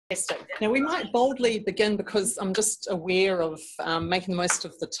Fantastic. Now we might boldly begin because I'm just aware of making the most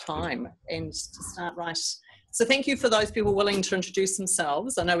of the time and to start right. So thank you for those people willing to introduce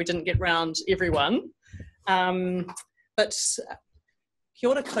themselves. I know we didn't get round everyone, but kia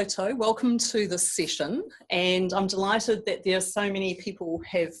ora koutou, welcome to this session, and I'm delighted that there are so many people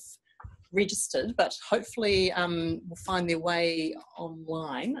who have registered, but hopefully will find their way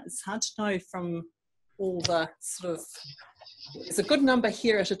online. It's hard to know from all the sort of, there's a good number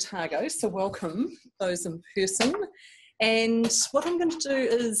here at Otago, so welcome those in person. And what I'm going to do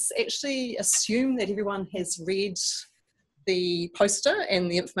is actually assume that everyone has read the poster and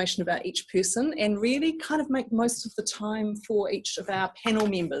the information about each person and really kind of make most of the time for each of our panel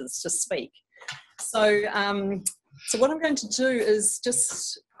members to speak. So, so what I'm going to do is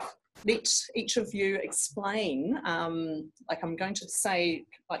just let each of you explain, like I'm going to say,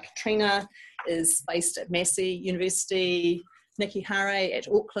 like Katrina is based at Massey University, Nikki Hare at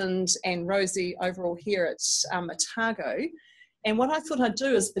Auckland, and Rosie overall here at Otago. And what I thought I'd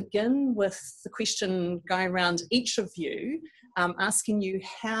do is begin with the question going around each of you, asking you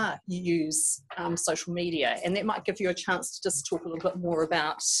how you use social media, and that might give you a chance to just talk a little bit more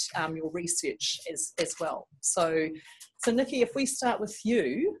about your research as well. So Nikki, if we start with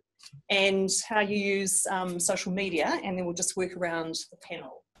you and how you use social media, and then we'll just work around the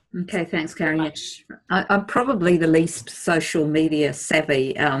panel. Okay, thanks, Karen. I'm probably the least social media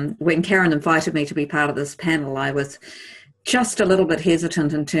savvy. When Karen invited me to be part of this panel, I was just a little bit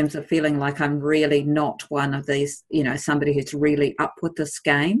hesitant in terms of feeling like I'm really not one of these, you know, somebody who's really up with this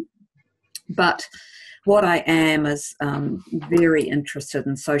game. But what I am is very interested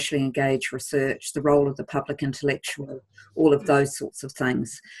in socially engaged research, the role of the public intellectual, all of those sorts of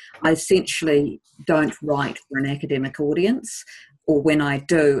things. I essentially don't write for an academic audience, or when I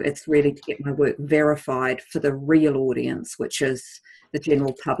do, it's really to get my work verified for the real audience, which is the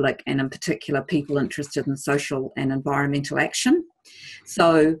general public, and in particular people interested in social and environmental action.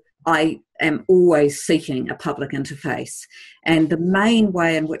 So I am always seeking a public interface. And the main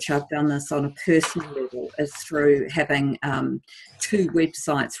way in which I've done this on a personal level is through having two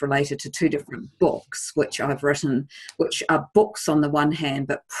websites related to two different books, which I've written, which are books on the one hand,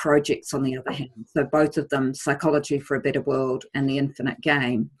 but projects on the other hand. So both of them, Psychology for a Better World and The Infinite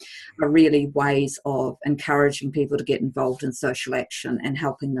Game, are really ways of encouraging people to get involved in social action and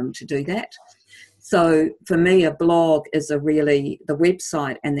helping them to do that. So for me, a blog is the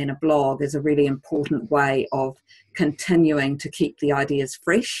website and then a blog is a really important way of continuing to keep the ideas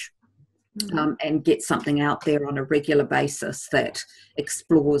fresh and get something out there on a regular basis that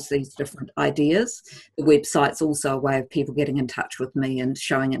explores these different ideas. The website's also a way of people getting in touch with me and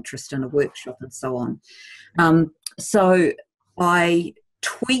showing interest in a workshop and so on. So I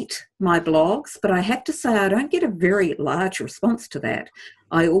tweet my blogs, but I have to say I don't get a very large response to that.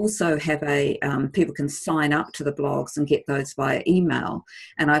 I also have people can sign up to the blogs and get those via email,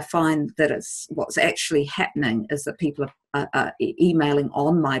 and I find that what's actually happening is that people are emailing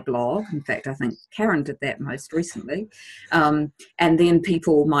on my blog. In fact, I think Karen did that most recently, and then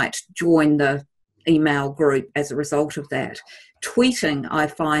people might join the email group as a result of that. Tweeting, I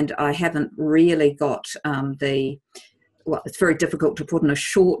find I haven't really got it's very difficult to put in a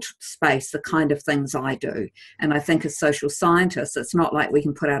short space the kind of things I do. And I think as social scientists, it's not like we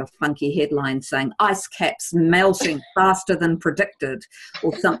can put out a funky headline saying ice caps melting faster than predicted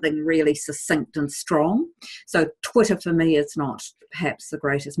or something really succinct and strong. So Twitter for me is not perhaps the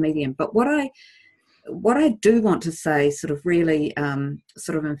greatest medium. But what I do want to say sort of really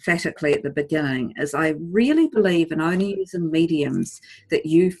sort of emphatically at the beginning is I really believe in only using mediums that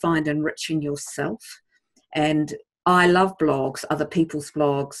you find enriching yourself. And I love blogs, other people's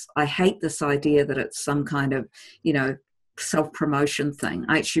blogs. I hate this idea that it's some kind of, you know, self-promotion thing.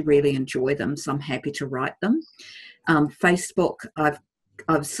 I actually really enjoy them, so I'm happy to write them. Facebook, I've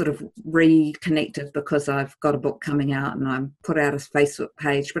sort of reconnected because I've got a book coming out and I'm put out a Facebook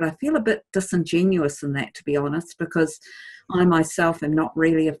page, but I feel a bit disingenuous in that, to be honest, because I myself am not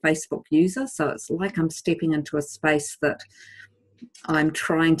really a Facebook user, so it's like I'm stepping into a space that I'm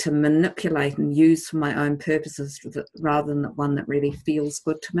trying to manipulate and use for my own purposes rather than one that really feels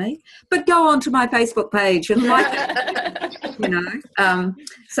good to me. But go on to my Facebook page and like it, you know.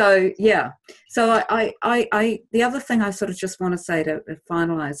 So yeah. So I the other thing I sort of just want to say to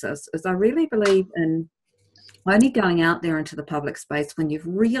finalise this is I really believe in only going out there into the public space when you've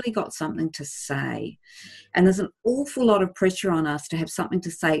really got something to say. And there's an awful lot of pressure on us to have something to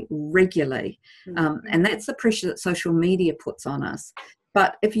say regularly. And that's the pressure that social media puts on us.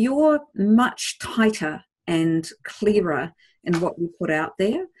 But if you're much tighter and clearer in what you put out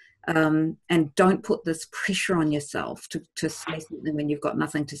there, and don't put this pressure on yourself to say something when you've got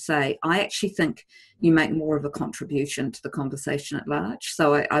nothing to say. I actually think you make more of a contribution to the conversation at large.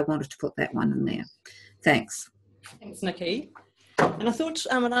 So I wanted to put that one in there. Thanks. Thanks, Nikki. And I thought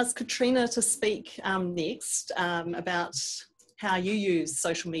I'd ask Katrina to speak next about how you use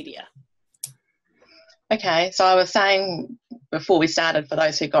social media. Okay, so I was saying before we started, for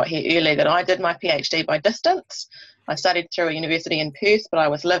those who got here early, that I did my PhD by distance. I studied through a university in Perth, but I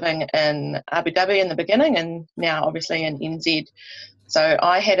was living in Abu Dhabi in the beginning and now obviously in NZ. So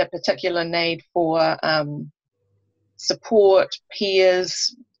I had a particular need for support,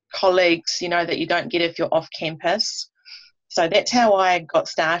 peers, colleagues, that you don't get if you're off campus. So that's how I got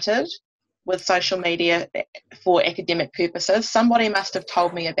started with social media for academic purposes. Somebody must have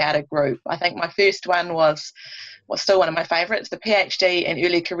told me about a group. I think my first one was still one of my favourites, the PhD and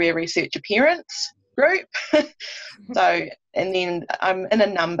Early Career Researcher Parents group. So, and then I'm in a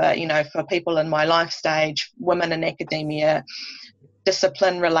number, for people in my life stage, women in academia,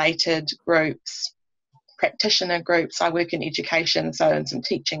 discipline-related groups, practitioner groups. I work in education, so in some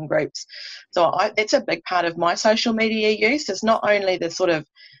teaching groups. So that's a big part of my social media use, is not only the sort of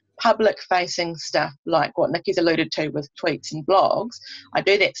public-facing stuff like what Nikki's alluded to with tweets and blogs. I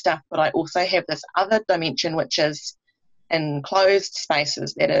do that stuff, but I also have this other dimension, which is in closed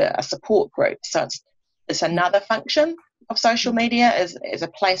spaces that are a support group. So it's another function of social media, is a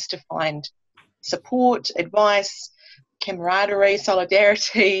place to find support, advice, camaraderie,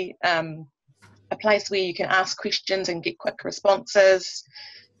 solidarity, a place where you can ask questions and get quick responses,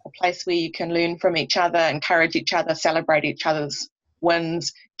 a place where you can learn from each other, encourage each other, celebrate each other's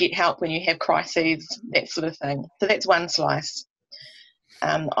wins, get help when you have crises, that sort of thing. So that's one slice.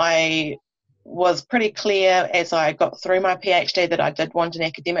 I was pretty clear as I got through my PhD that I did want an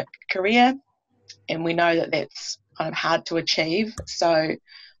academic career, and we know that that's kind of hard to achieve. So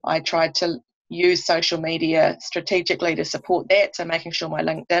I tried to use social media strategically to support that, so making sure my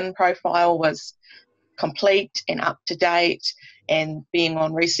LinkedIn profile was complete and up to date, and being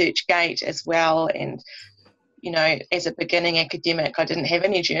on ResearchGate as well. And as a beginning academic, I didn't have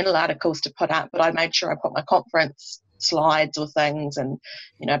any journal articles to put up, but I made sure I put my conference slides or things, and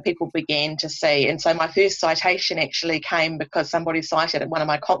people began to see. And so my first citation actually came because somebody cited one of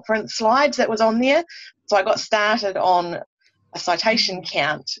my conference slides that was on there. So I got started on a citation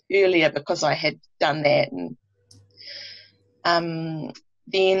count earlier because I had done that. And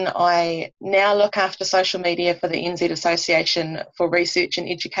then I now look after social media for the NZ Association for Research and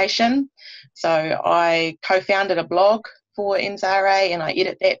Education. So I co-founded a blog for NZRA, and I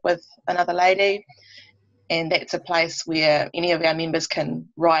edit that with another lady. And that's a place where any of our members can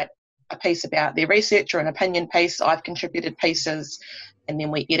write a piece about their research or an opinion piece. I've contributed pieces, and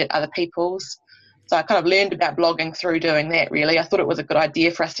then we edit other people's. So I kind of learned about blogging through doing that, really. I thought it was a good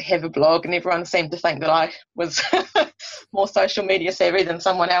idea for us to have a blog, and everyone seemed to think that I was more social media savvy than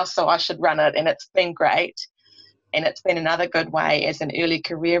someone else, so I should run it, and it's been great. And it's been another good way as an early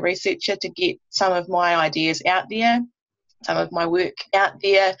career researcher to get some of my ideas out there, some of my work out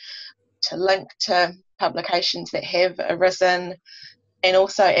there, to link to publications that have arisen, and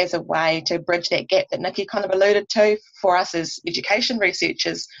also as a way to bridge that gap that Nikki kind of alluded to. For us as education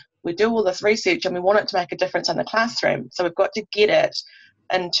researchers, we do all this research and we want it to make a difference in the classroom, so we've got to get it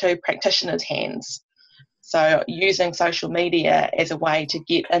into practitioners' hands. So using social media as a way to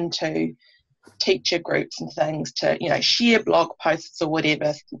get into teacher groups and things, to share blog posts or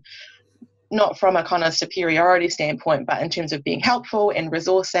whatever, not from a kind of superiority standpoint, but in terms of being helpful and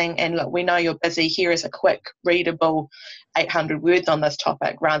resourcing. And look, we know you're busy. Here is a quick, readable 800 words on this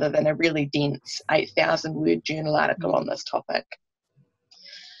topic, rather than a really dense 8,000 word journal article on this topic.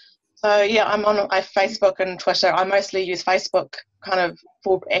 So yeah, I'm on Facebook and Twitter. I mostly use Facebook kind of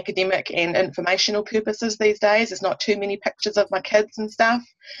for academic and informational purposes these days. There's not too many pictures of my kids and stuff.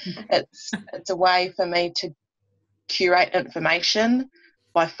 It's a way for me to curate information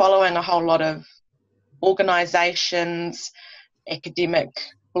by following a whole lot of organisations, academic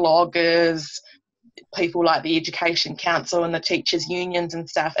bloggers, people like the Education Council and the teachers' unions and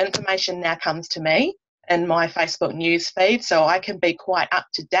stuff. Information now comes to me in my Facebook news feed, so I can be quite up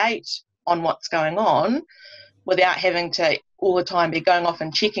to date on what's going on without having to all the time be going off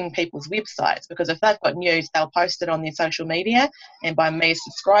and checking people's websites, because if they've got news, they'll post it on their social media, and by me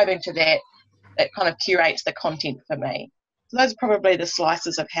subscribing to that, it kind of curates the content for me. So those are probably the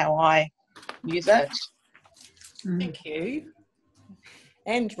slices of how I use it. Thank you.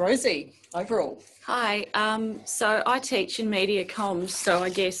 And Rosie, overall. Hi, so I teach in media comms, so I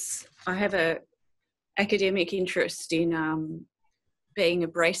guess I have a academic interest in being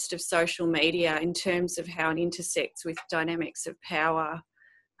abreast of social media in terms of how it intersects with dynamics of power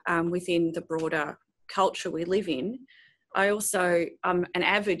within the broader culture we live in. I also am an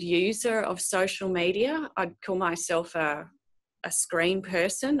avid user of social media. I'd call myself a screen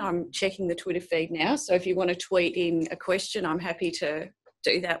person. I'm checking the Twitter feed now, so if you want to tweet in a question, I'm happy to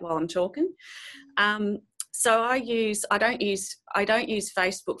do that while I'm talking. So I don't use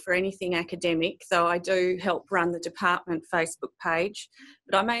Facebook for anything academic, though I do help run the department Facebook page.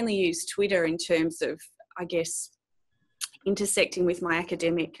 But I mainly use Twitter in terms of, I guess, intersecting with my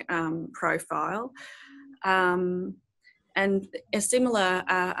academic profile. And a similar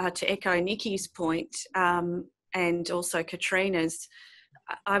to echo Nikki's point, and also Katrina's,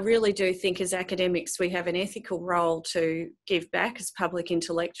 I really do think as academics we have an ethical role to give back as public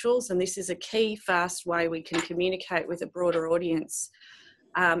intellectuals, and this is a key, fast way we can communicate with a broader audience.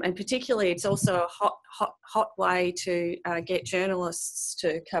 And particularly it's also a hot way to get journalists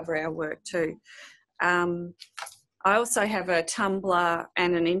to cover our work too. I also have a Tumblr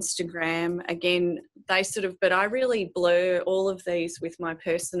and an Instagram. Again, but I really blur all of these with my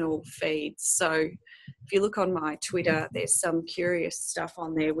personal feeds. So if you look on my Twitter, there's some curious stuff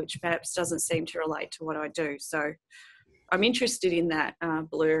on there which perhaps doesn't seem to relate to what I do. So I'm interested in that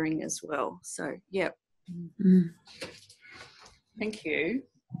blurring as well. So, yeah. Thank you.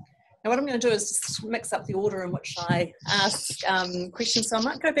 Now what I'm going to do is just mix up the order in which I ask questions. So I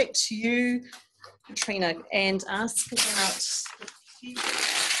might go back to you, Katrina, and ask about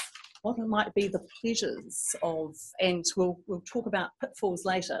what might be the pleasures of, and we'll talk about pitfalls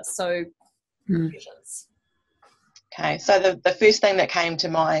later. So pleasures. Okay, so the first thing that came to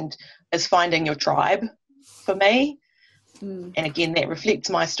mind is finding your tribe for me. And again, that reflects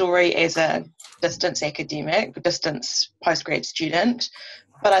my story as a distance academic, distance postgrad student.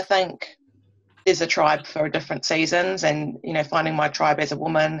 But I think there's a tribe for different seasons, and, you know, finding my tribe as a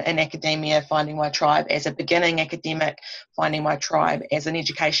woman in academia, finding my tribe as a beginning academic, finding my tribe as an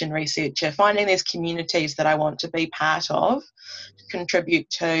education researcher, finding these communities that I want to be part of, contribute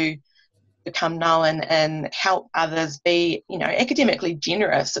to, become known, and help others be, you know, academically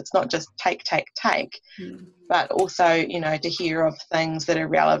generous. It's not just take, but also, you know, to hear of things that are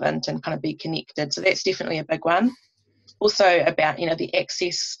relevant and kind of be connected. So that's definitely a big one. Also about, you know, the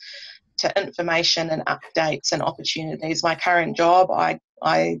access to information and updates and opportunities. My current job,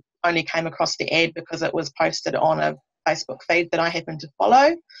 I only came across the ad because it was posted on a Facebook feed that I happen to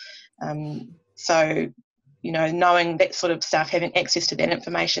follow. So, you know, knowing that sort of stuff, having access to that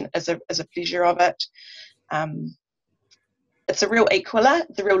information is a pleasure of it. It's a real equaler,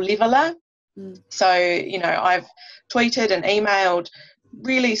 the real leveler. So, you know, I've tweeted and emailed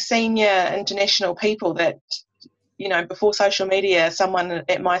really senior international people that, you know, before social media, someone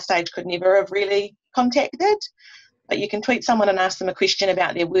at my stage could never have really contacted. But you can tweet someone and ask them a question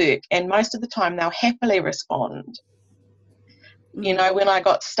about their work, and most of the time they'll happily respond. You know, when I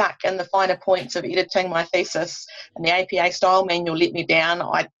got stuck in the finer points of editing my thesis and the APA style manual let me down,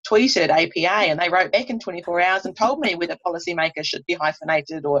 I tweeted APA and they wrote back in 24 hours and told me whether policymakers should be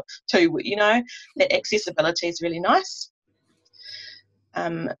hyphenated or two, you know. That accessibility is really nice.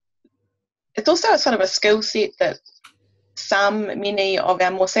 It's also a sort of a skill set that many of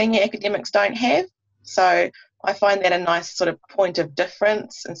our more senior academics don't have. So I find that a nice sort of point of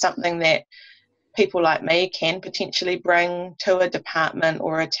difference and something that people like me can potentially bring to a department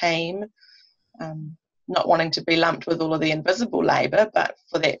or a team, not wanting to be lumped with all of the invisible labour, but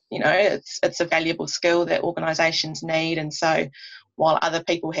for that, you know, it's a valuable skill that organisations need. And so while other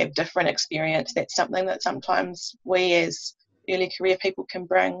people have different experience, that's something that sometimes we as early career people can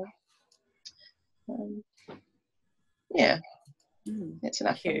bring. Yeah, that's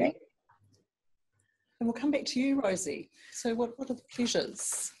enough for me. And we'll come back to you, Rosie. So what are the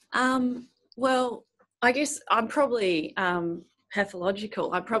pleasures? Well, I guess I'm probably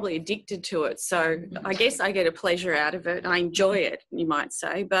pathological. I'm probably addicted to it. So I guess I get a pleasure out of it. I enjoy it, you might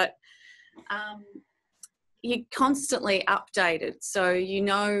say. But you're constantly updated. So you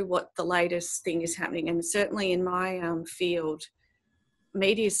know what the latest thing is happening. And certainly in my field,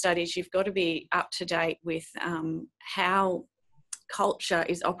 media studies, you've got to be up to date with how culture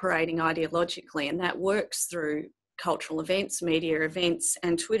is operating ideologically. And that works through cultural events, media events,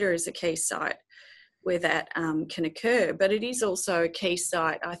 and Twitter is a key site where that can occur. But it is also a key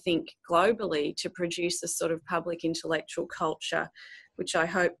site, I think, globally to produce a sort of public intellectual culture, which I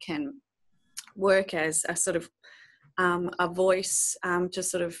hope can work as a sort of a voice to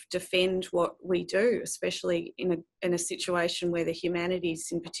sort of defend what we do, especially in a situation where the humanities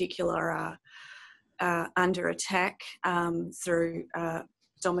in particular are under attack through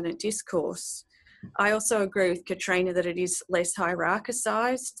dominant discourse. I also agree with Katrina that it is less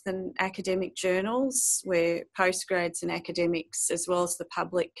hierarchised than academic journals, where postgrads and academics, as well as the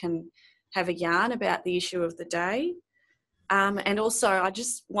public, can have a yarn about the issue of the day. And also, I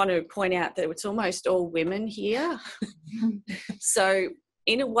just want to point out that it's almost all women here. So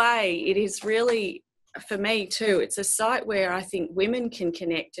in a way, it is really, for me too, it's a site where I think women can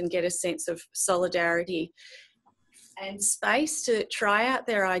connect and get a sense of solidarity and space to try out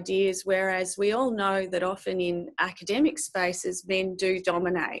their ideas, whereas we all know that often in academic spaces, men do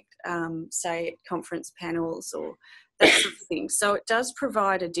dominate, say at conference panels or that sort of thing. So it does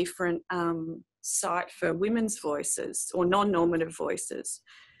provide a different site for women's voices or non-normative voices.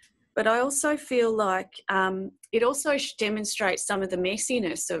 But I also feel like it also demonstrates some of the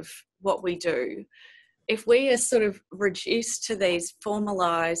messiness of what we do. If we are sort of reduced to these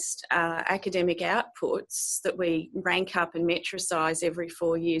formalised academic outputs that we rank up and metricise every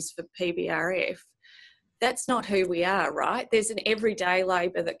 4 years for PBRF, that's not who we are, right? There's an everyday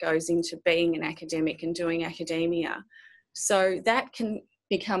labour that goes into being an academic and doing academia. So that can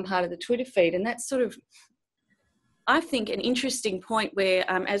become part of the Twitter feed. And that's sort of, I think, an interesting point where,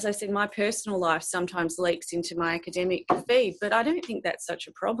 as I said, my personal life sometimes leaks into my academic feed, but I don't think that's such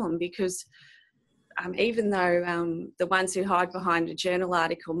a problem because even though the ones who hide behind a journal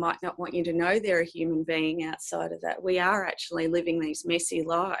article might not want you to know they're a human being outside of that, we are actually living these messy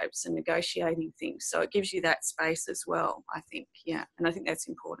lives and negotiating things. So it gives you that space as well, I think. Yeah, and I think that's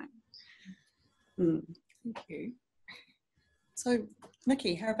important. Thank you. So,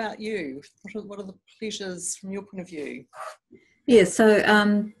 Nikki, how about you? What are the pleasures from your point of view? Yeah,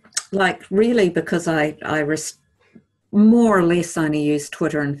 so like really because I more or less only use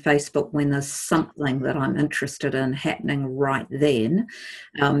Twitter and Facebook when there's something that I'm interested in happening right then.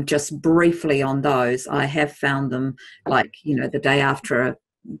 Just briefly on those, I have found them like, you know, the day after a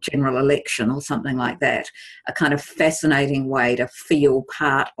general election or something like that, a kind of fascinating way to feel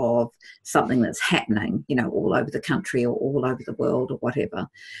part of something that's happening, you know, all over the country or all over the world or whatever.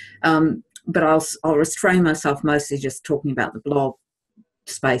 But I'll restrain myself mostly just talking about the blog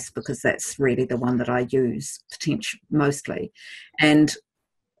space because that's really the one that I use mostly. And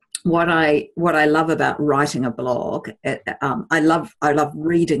what I love about writing a blog, I love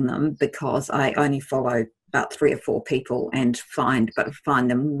reading them because I only follow about 3 or 4 people and find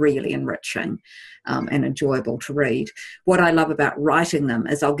them really enriching and enjoyable to read. What I love about writing them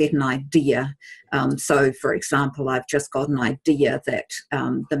is I'll get an idea. So, for example, I've just got an idea that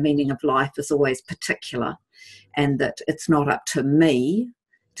the meaning of life is always particular and that it's not up to me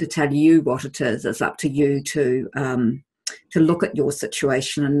to tell you what it is. It's up to you to look at your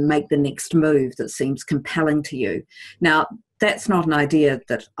situation and make the next move that seems compelling to you. Now, that's not an idea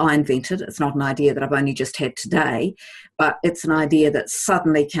that I invented. It's not an idea that I've only just had today, but it's an idea that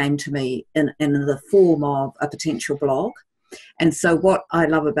suddenly came to me in the form of a potential blog. And so what I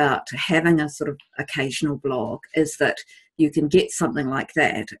love about having a sort of occasional blog is that you can get something like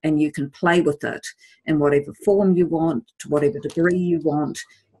that and you can play with it in whatever form you want, to whatever degree you want,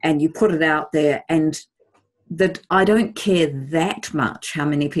 and you put it out there, and that I don't care that much how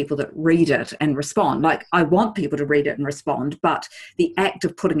many people that read it and respond. Like, I want people to read it and respond, but the act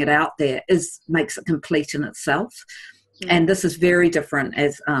of putting it out there makes it complete in itself. And this is very different,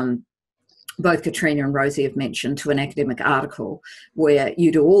 as both Katrina and Rosie have mentioned, to an academic article where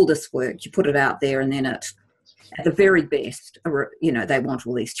you do all this work, you put it out there, and then at the very best, you know, they want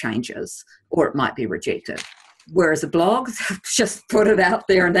all these changes, or it might be rejected. Whereas a blog, just put it out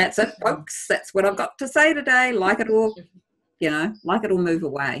there and that's it, folks. That's what I've got to say today. Like it or, you know, like it or move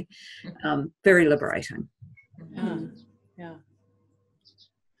away. Very liberating. Yeah.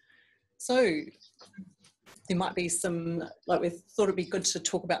 So there might be some, like, we thought it'd be good to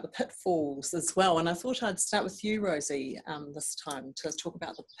talk about the pitfalls as well. And I thought I'd start with you, Rosie, this time to talk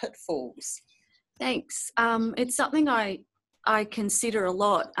about the pitfalls. Thanks. It's something I consider a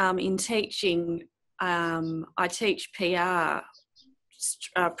lot in teaching. I teach PR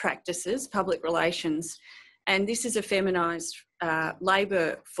practices, public relations, and this is a feminised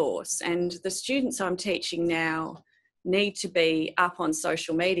labour force. And the students I'm teaching now need to be up on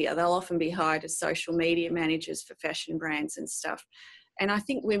social media. They'll often be hired as social media managers for fashion brands and stuff. And I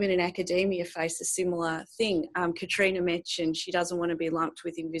think women in academia face a similar thing. Katrina mentioned she doesn't want to be lumped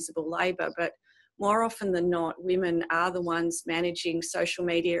with invisible labour, but more often than not, women are the ones managing social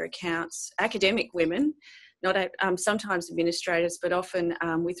media accounts, academic women, not sometimes administrators, but often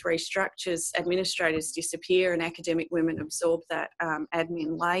with restructures, administrators disappear and academic women absorb that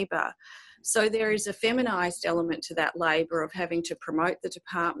admin labour. So there is a feminised element to that labour of having to promote the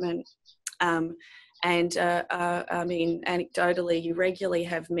department. And I mean, anecdotally, you regularly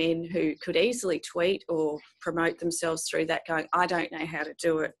have men who could easily tweet or promote themselves through that going, I don't know how to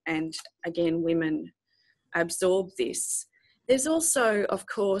do it. And again, women absorb this. There's also, of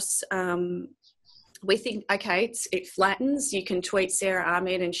course, we think, okay, it flattens. You can tweet Sarah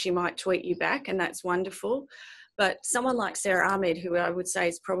Ahmed and she might tweet you back, and that's wonderful. But someone like Sarah Ahmed, who I would say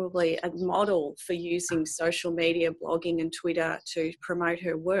is probably a model for using social media, blogging and Twitter to promote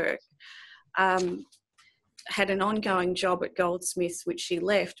her work, had an ongoing job at Goldsmiths, which she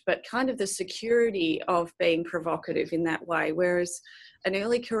left, but kind of the security of being provocative in that way, whereas an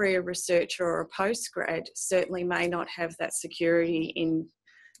early career researcher or a postgrad certainly may not have that security in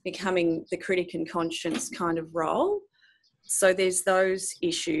becoming the critic and conscience kind of role. So there's those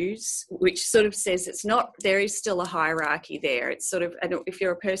issues, which sort of says there is still a hierarchy there. It's sort of, and if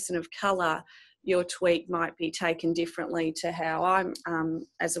you're a person of colour, your tweet might be taken differently to how I'm,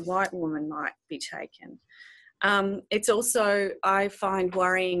 as a white woman, might be taken. It's also, I find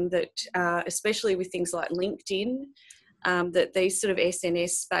worrying that, especially with things like LinkedIn, that these sort of SNS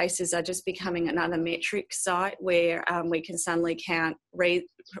spaces are just becoming another metric site where we can suddenly count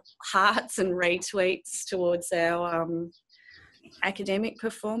hearts and retweets towards our academic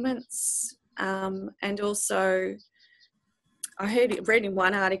performance. And also, I read in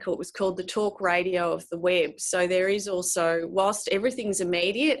one article, it was called the talk radio of the web. So there is also, whilst everything's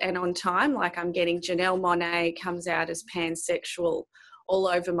immediate and on time, like I'm getting Janelle Monáe comes out as pansexual all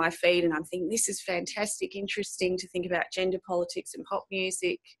over my feed, and I'm thinking, this is fantastic, interesting to think about gender politics and pop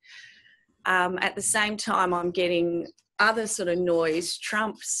music. At the same time, I'm getting other sort of noise,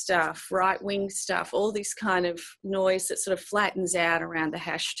 Trump stuff, right-wing stuff, all this kind of noise that sort of flattens out around the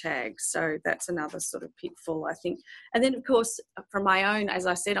hashtags. So that's another sort of pitfall, I think. And then, of course, from my own, as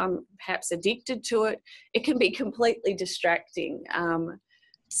I said, I'm perhaps addicted to it. It can be completely distracting.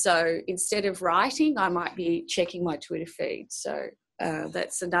 So instead of writing, I might be checking my Twitter feed. So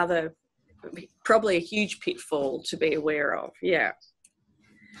that's another, probably a huge pitfall to be aware of. Yeah.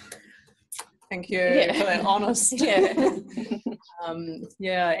 Thank you for that honest.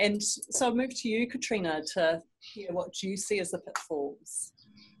 Yeah. And so I'll move to you, Katrina, to hear what you see as the pitfalls.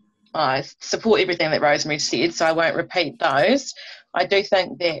 I support everything that Rosemary said, so I won't repeat those. I do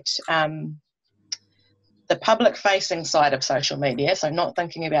think that the public-facing side of social media, so not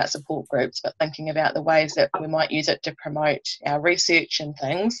thinking about support groups, but thinking about the ways that we might use it to promote our research and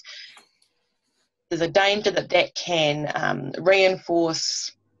things, there's a danger that can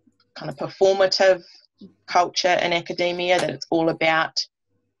reinforce kind of performative culture in academia, that it's all about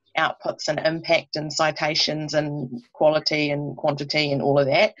outputs and impact and citations and quality and quantity and all of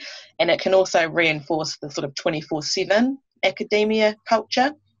that. And it can also reinforce the sort of 24/7 academia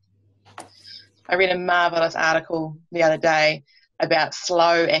culture. I read a marvellous article the other day about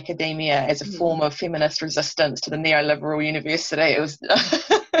slow academia as a form of feminist resistance to the neoliberal university. It was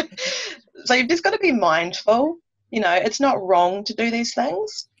so you've just got to be mindful. You know, it's not wrong to do these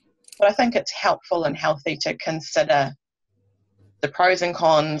things, but I think it's helpful and healthy to consider the pros and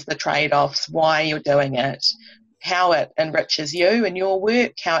cons, the trade-offs, why you're doing it, how it enriches you and your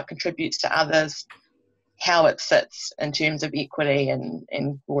work, how it contributes to others, how it sits in terms of equity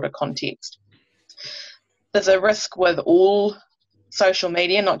and broader context. There's a risk with all social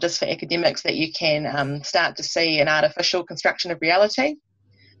media, not just for academics, that you can start to see an artificial construction of reality.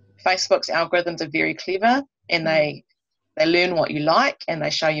 Facebook's algorithms are very clever, and they learn what you like and they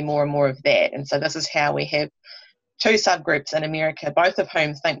show you more and more of that. And so this is how we have two subgroups in America, both of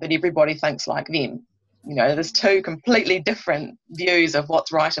whom think that everybody thinks like them. You know, there's two completely different views of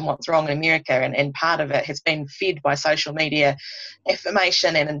what's right and what's wrong in America, and part of it has been fed by social media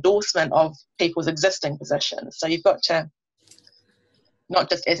affirmation and endorsement of people's existing positions. So you've got to, not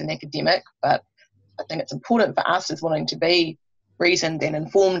just as an academic, but I think it's important for us as wanting to be reasoned and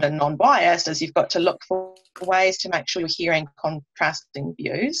informed and non-biased, is you've got to look for ways to make sure you're hearing contrasting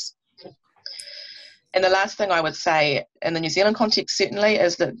views. And the last thing I would say in the New Zealand context certainly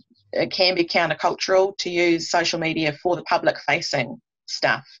is that it can be countercultural to use social media for the public-facing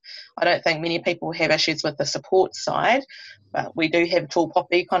stuff. I don't think many people have issues with the support side, but we do have tall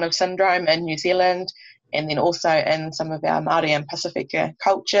poppy kind of syndrome in New Zealand, and then also in some of our Māori and Pacifica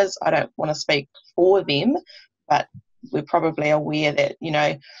cultures. I don't want to speak for them, but we're probably aware that, you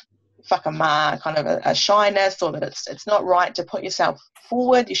know, whakamā, kind of a shyness, or that it's not right to put yourself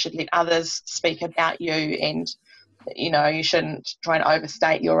forward. You should let others speak about you, and you know, you shouldn't try and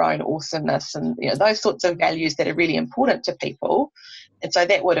overstate your own awesomeness, and you know, those sorts of values that are really important to people. And so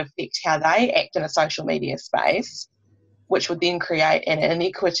that would affect how they act in a social media space, which would then create an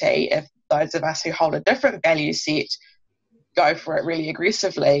inequity if those of us who hold a different value set go for it really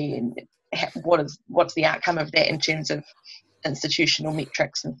aggressively. And what's the outcome of that in terms of institutional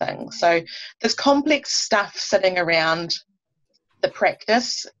metrics and things. So there's complex stuff sitting around the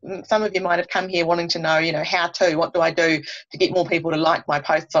practice. Some of you might have come here wanting to know, what do I do to get more people to like my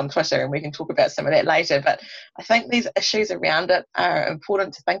posts on Twitter, and we can talk about some of that later. But I think these issues around it are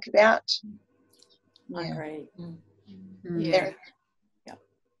important to think about. I agree. Yeah.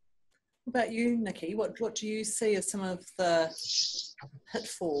 What about you, Nikki? What do you see as some of the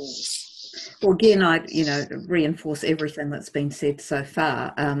pitfalls? Well, again, I reinforce everything that's been said so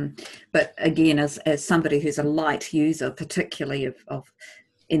far. But again, as somebody who's a light user, particularly of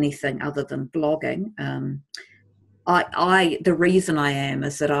anything other than blogging, the reason I am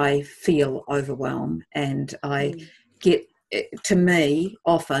is that I feel overwhelmed, and I get, to me,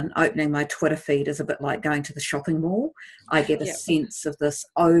 often opening my Twitter feed is a bit like going to the shopping mall. I get a sense of this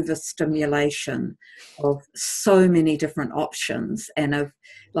overstimulation of so many different options, and of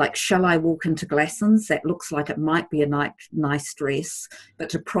like, shall I walk into Glassons? That looks like it might be a nice dress, but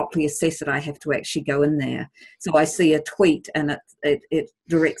to properly assess it, I have to actually go in there. So I see a tweet and it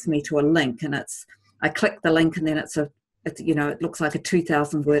directs me to a link, and I click the link, and then it looks like a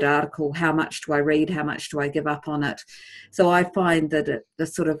 2,000 word article. How much do I read? How much do I give up on it? So I find that the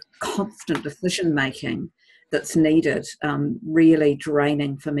sort of constant decision making that's needed really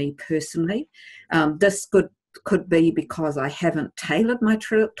draining for me personally. This could be because I haven't tailored my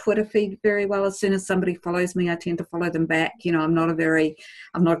Twitter feed very well. As soon as somebody follows me, I tend to follow them back. I'm not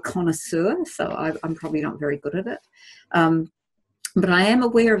a connoisseur, so I'm probably not very good at it. But I am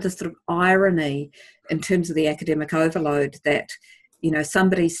aware of the sort of irony in terms of the academic overload that,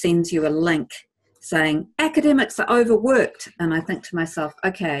 somebody sends you a link saying academics are overworked. And I think to myself,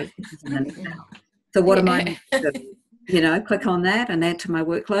 okay, so what am I to do? Click on that and add to my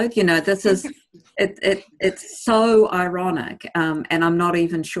workload. This is, it's so ironic. And I'm not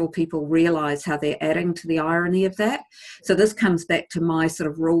even sure people realize how they're adding to the irony of that. So this comes back to my sort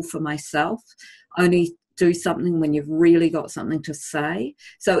of rule for myself. Only do something when you've really got something to say.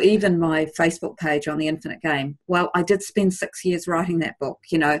 So even my Facebook page on the Infinite Game, well, I did spend 6 years writing that book.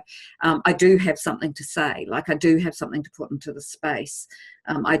 I do have something to say. Like, I do have something to put into the space.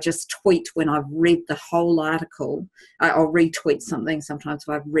 I just tweet when I've read the whole article. I'll retweet something sometimes if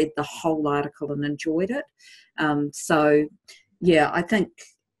I've read the whole article and enjoyed it. So yeah, I think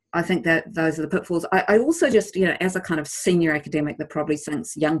that those are the pitfalls. I also just, as a kind of senior academic that probably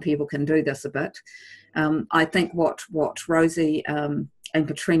thinks young people can do this a bit, I think what Rosie and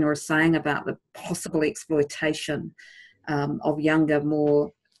Katrina are saying about the possible exploitation of younger,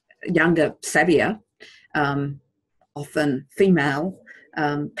 savvier, often female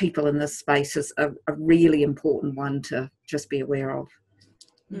people in this space is a really important one to just be aware of.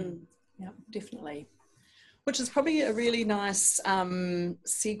 Yeah, definitely. Which is probably a really nice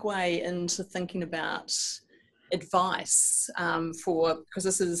segue into thinking about advice because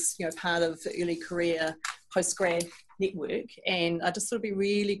this is part of the early career postgrad network, and I just thought it'd be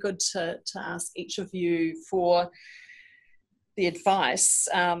really good to ask each of you for the advice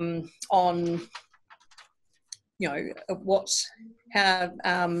on how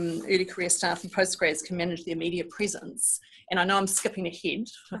early career staff and postgrads can manage their media presence. And I know I'm skipping ahead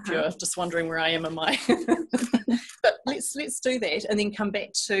if you're just wondering where I am in my but let's do that and then come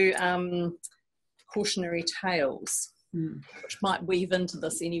back to cautionary tales, which might weave into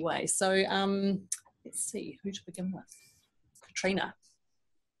this anyway. So let's see who to begin with. Katrina.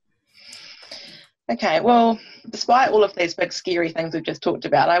 Okay, well, despite all of these big scary things we've just talked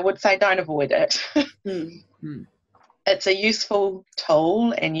about, I would say don't avoid it. It's a useful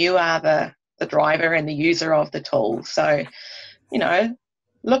tool, and you are the driver and the user of the tool. So,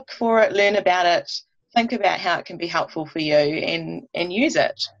 look for it, learn about it, think about how it can be helpful for you, and use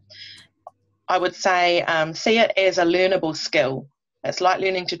it. I would say see it as a learnable skill. It's like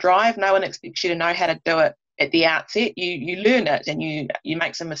learning to drive. No one expects you to know how to do it at the outset. You learn it, and you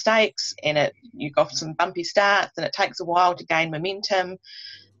make some mistakes, and you go for some bumpy starts, and it takes a while to gain momentum.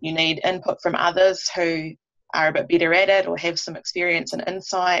 You need input from others who are a bit better at it or have some experience and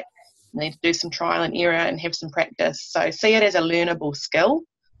insight. You need to do some trial and error and have some practice. So see it as a learnable skill,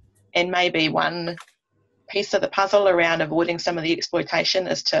 and maybe one piece of the puzzle around avoiding some of the exploitation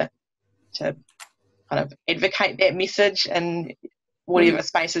is to kind of advocate that message in whatever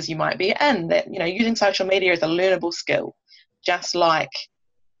spaces you might be in, that using social media is a learnable skill, just like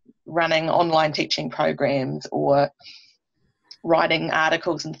running online teaching programs or writing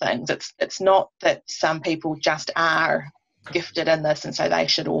articles and things. It's not that some people just are gifted in this and so they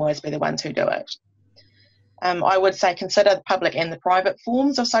should always be the ones who do it. I would say consider the public and the private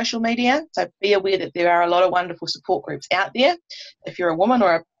forms of social media. So be aware that there are a lot of wonderful support groups out there. If you're a woman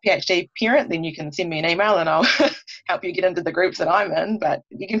or a PhD parent, then you can send me an email and I'll help you get into the groups that I'm in. But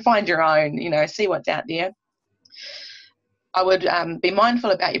you can find your own, see what's out there. I would be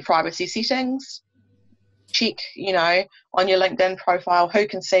mindful about your privacy settings. Check, on your LinkedIn profile, who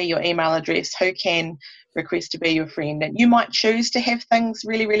can see your email address, who can request to be your friend. And you might choose to have things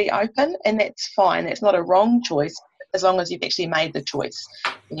really, really open, and that's fine. That's not a wrong choice, as long as you've actually made the choice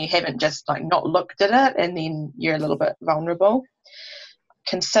and you haven't just not looked at it and then you're a little bit vulnerable.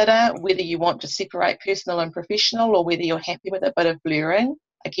 Consider whether you want to separate personal and professional, or whether you're happy with a bit of blurring.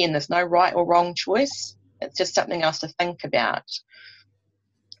 Again, there's no right or wrong choice. It's just something else to think about.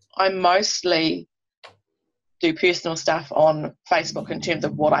 I mostly do personal stuff on Facebook in terms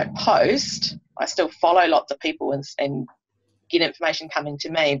of what I post. I still follow lots of people and get information coming to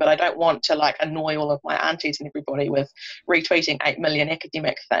me, but I don't want to annoy all of my aunties and everybody with retweeting 8 million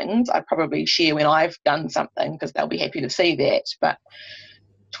academic things. I probably share when I've done something because they'll be happy to see that, but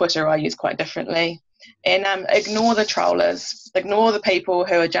Twitter I use quite differently. And ignore the trollers, ignore the people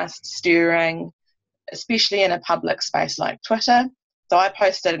who are just stirring, especially in a public space like Twitter. So I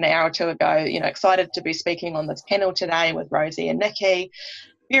posted an hour or two ago, excited to be speaking on this panel today with Rosie and Nikki.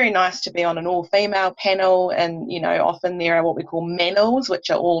 Very nice to be on an all-female panel, and, often there are what we call manels, which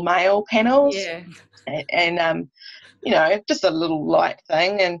are all-male panels. Yeah. And just a little light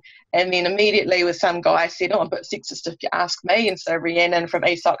thing. And then immediately with some guy said, a bit sexist if you ask me. And so Rhiannon from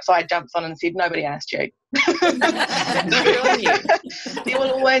ESOC jumps on and said, nobody asked you. There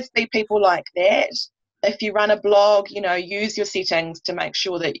will always be people like that. If you run a blog, use your settings to make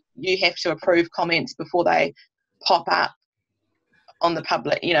sure that you have to approve comments before they pop up on the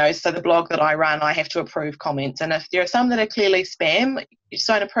public, so the blog that I run, I have to approve comments. And if there are some that are clearly spam, you just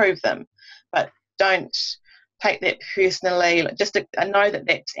don't approve them. But don't take that personally. Just know that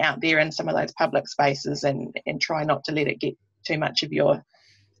that's out there in some of those public spaces, and try not to let it get too much of your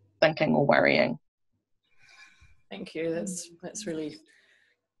thinking or worrying. Thank you. That's really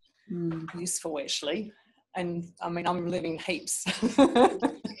useful, actually. And I'm learning heaps.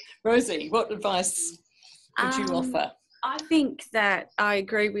 Rosie, what advice would you offer? I think that I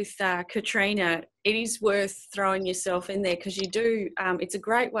agree with Katrina. It is worth throwing yourself in there, because you do, it's a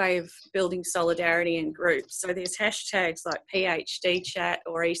great way of building solidarity in groups. So there's hashtags like PhD chat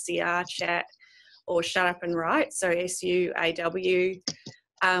or ECR chat or Shut Up and Write, so SUAW,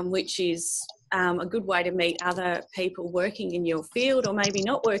 which is a good way to meet other people working in your field, or maybe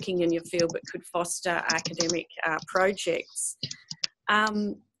not working in your field but could foster academic projects.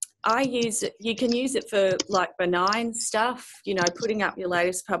 I use it, you can use it for benign stuff, putting up your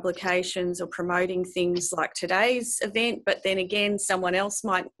latest publications or promoting things like today's event, but then again, someone else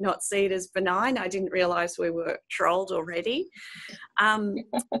might not see it as benign. I didn't realise we were trolled already.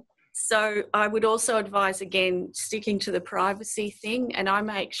 So I would also advise, again, sticking to the privacy thing, and I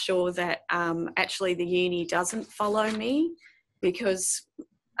make sure that actually the uni doesn't follow me, because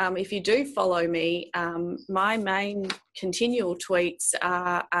if you do follow me, my main continual tweets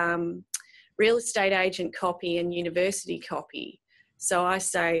are real estate agent copy and university copy. So I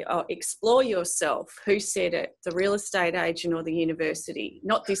say, explore yourself. Who said it? The real estate agent or the university?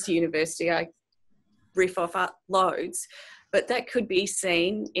 Not this university, I riff off loads, but that could be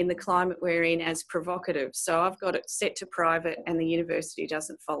seen in the climate we're in as provocative. So I've got it set to private and the university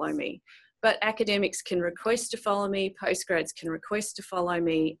doesn't follow me. But academics can request to follow me, postgrads can request to follow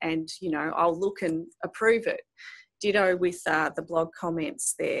me, and, I'll look and approve it. Ditto with the blog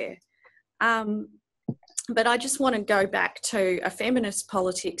comments there. But I just want to go back to a feminist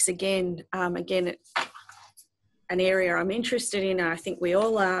politics again. Again, an area I'm interested in, and I think we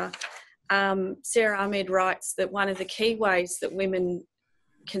all are. Sarah Ahmed writes that one of the key ways that women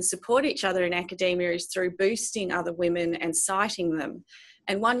can support each other in academia is through boosting other women and citing them.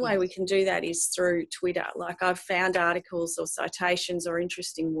 And one way we can do that is through Twitter. I've found articles or citations or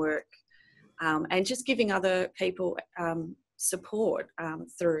interesting work, and just giving other people support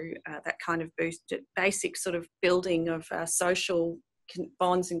through that kind of boosted, basic sort of building of social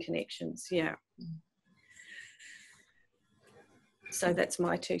bonds and connections. Yeah. So that's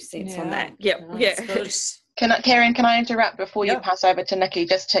my 2 cents on that. Yep. Karen, can I interrupt before you pass over to Nikki,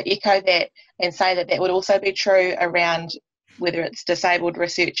 just to echo that and say that would also be true around whether it's disabled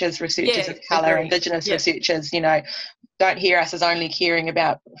researchers of colour, Indigenous researchers. Don't hear us as only caring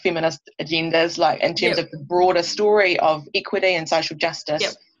about feminist agendas, in terms of the broader story of equity and social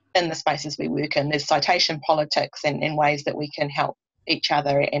justice in the spaces we work in. There's citation politics and ways that we can help each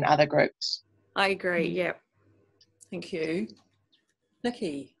other and other groups. I agree, Thank you.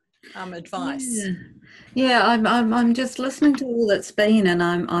 Nikki? advice? Yeah, I'm just listening to all that's been, and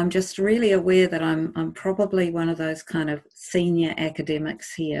I'm just really aware that I'm probably one of those kind of senior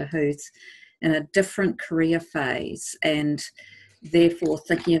academics here who's in a different career phase, and therefore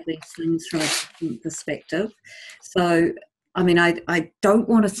thinking of these things from a different perspective. So, I mean, I don't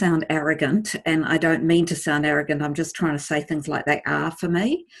want to sound arrogant, and I don't mean to sound arrogant. I'm just trying to say things like they are for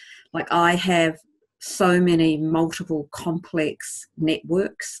me. Like, I have so many multiple complex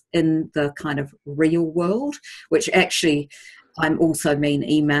networks in the kind of real world, which actually I'm also mean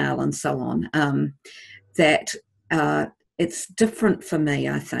email and so on, that it's different for me,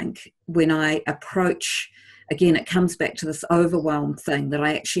 I think, when I approach, again, it comes back to this overwhelm thing that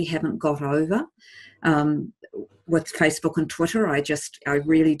I actually haven't got over. With Facebook and Twitter, I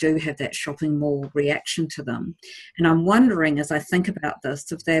really do have that shopping mall reaction to them. And I'm wondering, as I think about this,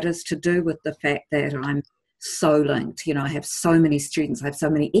 if that is to do with the fact that I'm so linked. I have so many students, I have so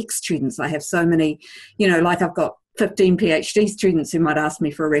many ex-students, I have so many, like I've got 15 PhD students who might ask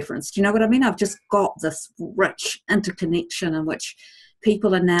me for a reference. Do you know what I mean? I've just got this rich interconnection in which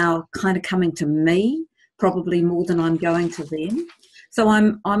people are now kind of coming to me, probably more than I'm going to them. So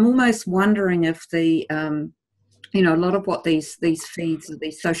I'm almost wondering if the a lot of what these feeds or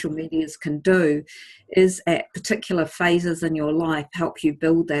these social medias can do is at particular phases in your life help you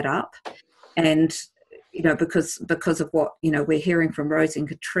build that up. And because of what we're hearing from Rosie and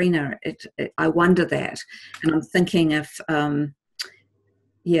Katrina, I wonder that, and I'm thinking if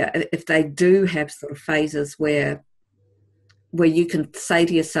they do have sort of phases where you can say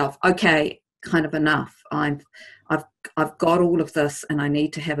to yourself, okay, kind of enough. I've got all of this, and I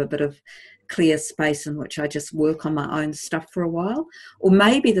need to have a bit of clear space in which I just work on my own stuff for a while. Or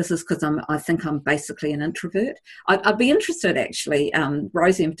maybe this is because I think I'm basically an introvert. I'd be interested, actually,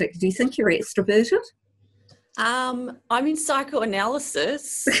 Rosie in particular, do you think you're extroverted? I'm in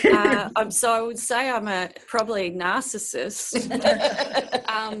psychoanalysis, so I would say I'm probably a narcissist,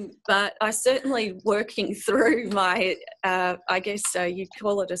 but I certainly working through my, I guess you'd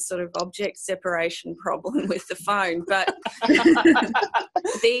call it a sort of object separation problem with the phone, but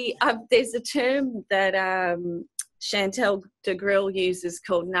there's a term that Chantal de Grille uses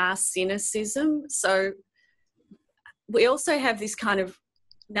called narcissism. So we also have this kind of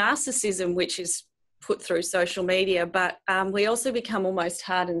narcissism, which is put through social media, but we also become almost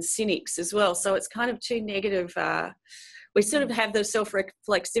hardened cynics as well. So it's kind of too negative. We sort of have the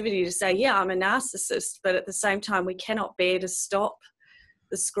self-reflexivity to say, yeah, I'm a narcissist, but at the same time, we cannot bear to stop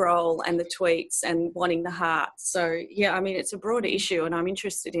the scroll and the tweets and wanting the heart. So, yeah, I mean, it's a broader issue, and I'm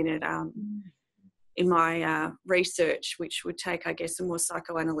interested in it in my research, which would take, I guess, a more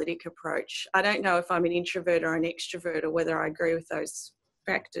psychoanalytic approach. I don't know if I'm an introvert or an extrovert or whether I agree with those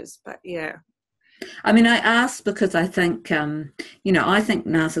factors, but yeah. I mean, I ask because I think, I think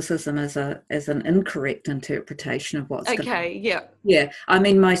narcissism is an incorrect interpretation of what's going on. Okay, yeah. Yeah, I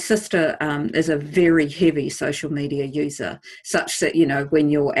mean, my sister is a very heavy social media user, such that, when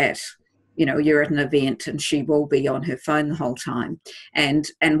you're at an event and she will be on her phone the whole time. And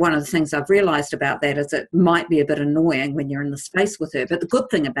one of the things I've realised about that is it might be a bit annoying when you're in the space with her. But the good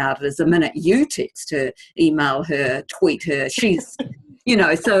thing about it is the minute you text her, email her, tweet her, she's...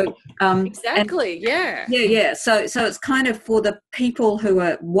 so exactly, yeah. Yeah. So it's kind of for the people who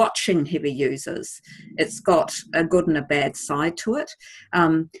are watching heavy users, it's got a good and a bad side to it.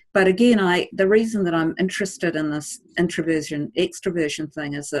 But again, the reason that I'm interested in this introversion extroversion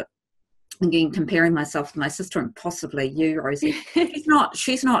thing is that, again, comparing myself with my sister and possibly you, Rosie,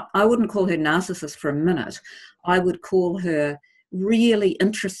 she's not. I wouldn't call her narcissist for a minute. I would call her really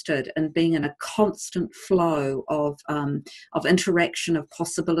interested in being in a constant flow of interaction, of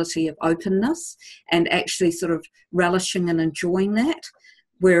possibility, of openness, and actually sort of relishing and enjoying that.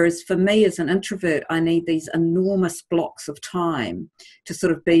 Whereas for me as an introvert, I need these enormous blocks of time to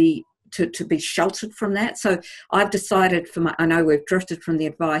sort of be to be sheltered from that. So I've decided I know we've drifted from the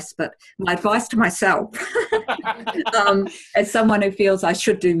advice, but my advice to myself as someone who feels I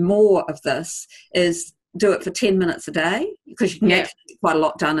should do more of this is do it for 10 minutes a day, because you can actually get quite a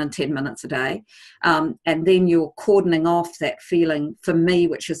lot done in 10 minutes a day. And then you're cordoning off that feeling, for me,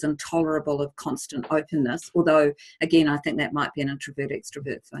 which is intolerable, of constant openness. Although, again, I think that might be an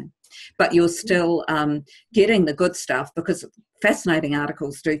introvert-extrovert thing. But you're still getting the good stuff, because fascinating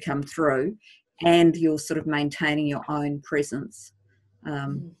articles do come through, and you're sort of maintaining your own presence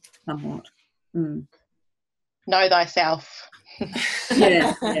somewhat. Mm. Know thyself.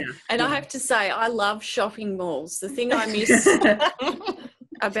 Yeah. And I have to say, I love shopping malls. The thing I miss,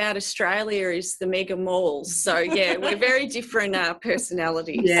 about Australia is the mega malls. So yeah, we're very different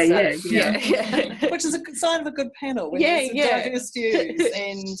personalities. Yeah, so, yeah. Which is a sign of a good panel. When there's diverse views.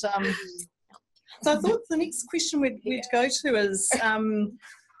 And so I thought the next question we'd go to is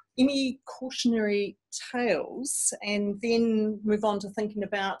any cautionary tales, and then move on to thinking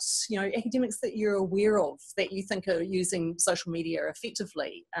about, you know, academics that you're aware of that you think are using social media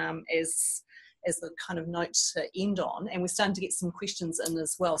effectively, as the kind of note to end on. And we're starting to get some questions in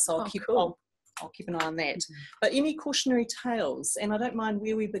as well, so I'll keep an eye on that. But any cautionary tales, and I don't mind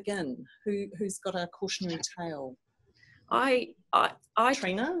where we begin. Who's got a cautionary tale? I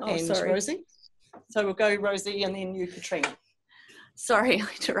Katrina and Rosie. So we'll go Rosie and then you, Katrina. Sorry, I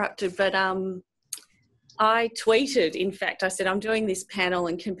interrupted, but I tweeted, in fact, I said, I'm doing this panel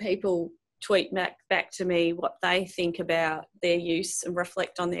and can people tweet back to me what they think about their use and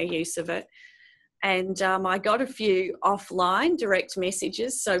reflect on their use of it. And I got a few offline direct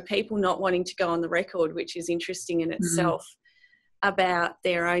messages, so people not wanting to go on the record, which is interesting in itself, about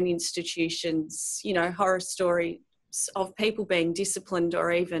their own institutions, you know, horror stories of people being disciplined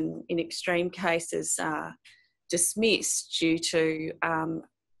or even in extreme cases dismissed due to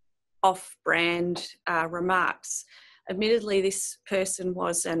off-brand remarks. Admittedly, this person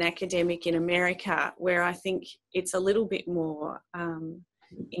was an academic in America, where I think it's a little bit more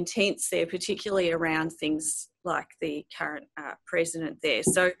intense there, particularly around things like the current president there.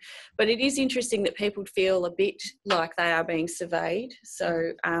 So, but it is interesting that people feel a bit like they are being surveyed.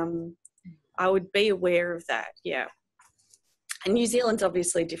 So I would be aware of that, yeah. And New Zealand's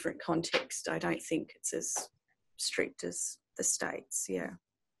obviously a different context. I don't think it's as strict as the States, yeah.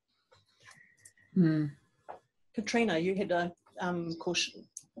 Katrina, you had a caution.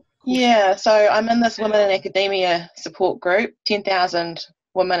 Yeah, so I'm in this Women in Academia support group, 10,000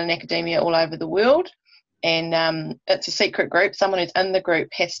 women in academia all over the world, and it's a secret group. Someone who's in the group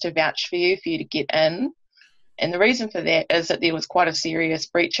has to vouch for you to get in, and the reason for that is that there was quite a serious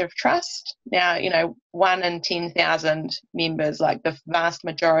breach of trust. Now, you know, 1 in 10,000 members, like the vast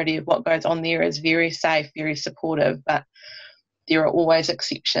majority of what goes on there is very safe, very supportive, but there are always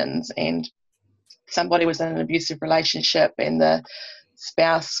exceptions, and somebody was in an abusive relationship and the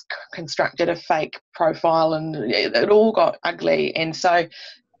spouse constructed a fake profile and it all got ugly. And so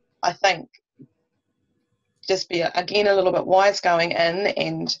I think just be, again, a little bit wise going in,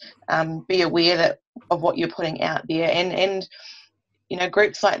 and be aware of what you're putting out there. And you know,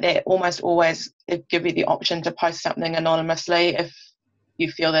 groups like that almost always give you the option to post something anonymously if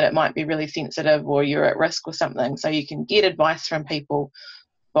you feel that it might be really sensitive or you're at risk or something. So you can get advice from people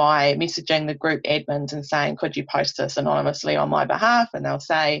by messaging the group admins and saying, could you post this anonymously on my behalf? And they'll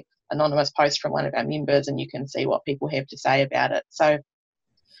say, anonymous post from one of our members, and you can see what people have to say about it. So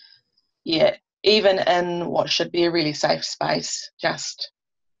yeah, even in what should be a really safe space, just,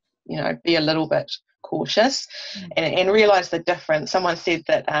 you know, be a little bit cautious and realise the difference. Someone said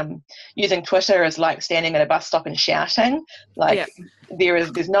that using Twitter is like standing at a bus stop and shouting. Like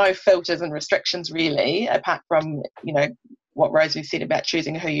there's no filters and restrictions really, apart from, you know, what Rosie said about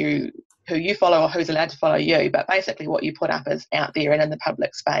choosing who you follow or who's allowed to follow you, but basically what you put up is out there and in the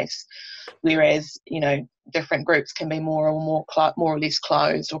public space, whereas, you know, different groups can be more or less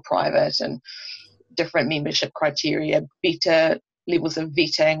closed or private, and different membership criteria, better levels of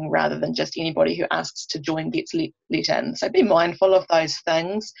vetting rather than just anybody who asks to join gets let in. So be mindful of those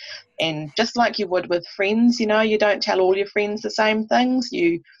things, and just like you would with friends, you know, you don't tell all your friends the same things,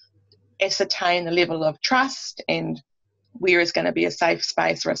 you ascertain the level of trust and where is going to be a safe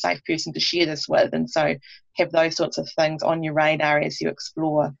space or a safe person to share this with, and so have those sorts of things on your radar as you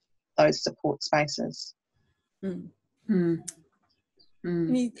explore those support spaces.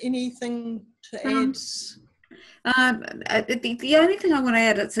 Anything to add? The only thing I want to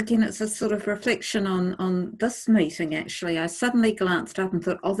add, it's a sort of reflection on this meeting actually. I suddenly glanced up and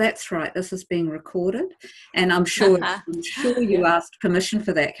thought, oh, that's right, this is being recorded, and I'm sure you asked permission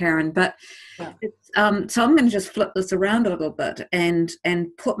for that, Karen, but so I'm going to just flip this around a little bit and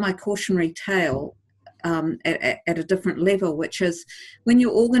put my cautionary tale at a different level, which is when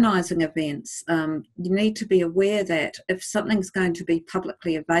you're organising events, you need to be aware that if something's going to be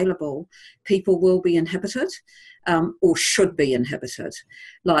publicly available, people will be inhibited or should be inhibited.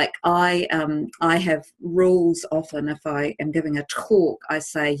 Like I have rules often. If I am giving a talk, I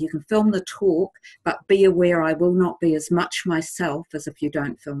say you can film the talk, but be aware I will not be as much myself as if you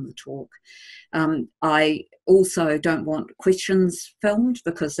don't film the talk. I also don't want questions filmed,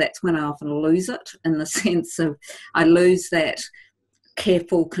 because that's when I often lose it, in the sense of I lose that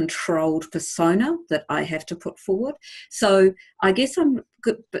careful, controlled persona that I have to put forward. So I guess I'm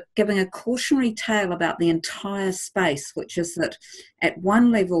giving a cautionary tale about the entire space, which is that at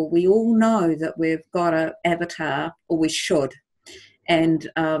one level, we all know that we've got an avatar, or we should. And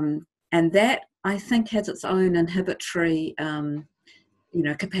that, I think, has its own inhibitory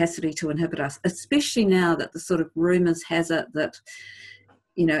capacity to inhibit us, especially now that the sort of rumours has it that,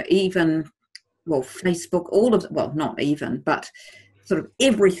 even, Facebook, all of, not even, but sort of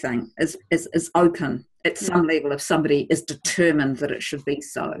everything is open at some level if somebody is determined that it should be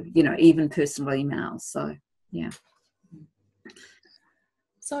so, even personal emails. So, yeah.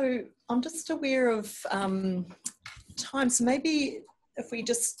 So I'm just aware of time, so maybe if we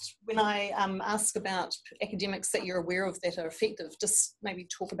just, when I ask about academics that you're aware of that are effective, just maybe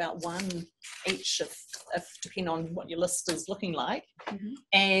talk about one each, if depending on what your list is looking like.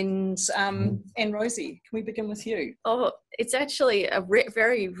 And Rosie, can we begin with you? Oh, it's actually a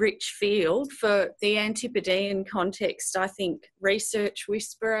very rich field. For the Antipodean context, I think research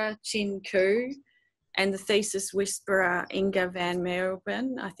whisperer Chin Koo and the thesis whisperer Inga van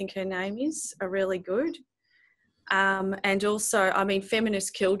Merwin, I think her name is, are really good. And also,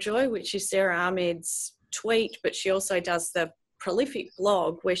 Feminist Killjoy, which is Sarah Ahmed's tweet, but she also does the prolific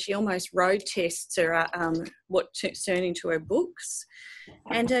blog where she almost road tests her what turn into her books.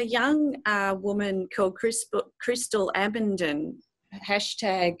 And a young woman called Crystal Abenden, at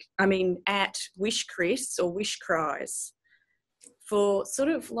WishChris or WishCries, for sort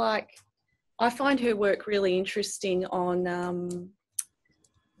of like, I find her work really interesting on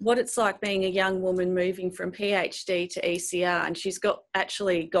what it's like being a young woman moving from PhD to ECR, and she's got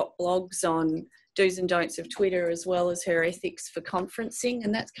blogs on do's and don'ts of Twitter, as well as her ethics for conferencing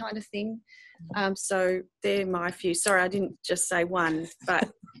and that kind of thing. So they're my few. Sorry, I didn't just say one,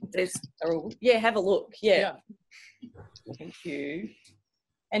 but there's, have a look. Yeah. Thank you.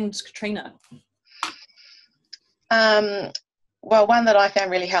 And Katrina? Well, one that I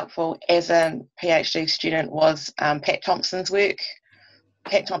found really helpful as a PhD student was Pat Thompson's work.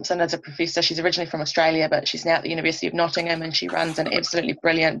 Pat Thompson is a professor. She's originally from Australia, but she's now at the University of Nottingham, and she runs an absolutely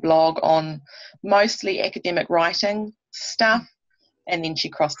brilliant blog on mostly academic writing stuff. And then she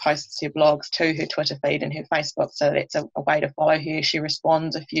cross-posts her blogs to her Twitter feed and her Facebook, so that's a way to follow her. She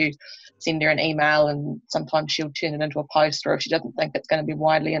responds if you send her an email, and sometimes she'll turn it into a post, or if she doesn't think it's going to be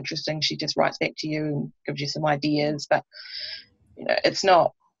widely interesting, she just writes back to you and gives you some ideas. But it's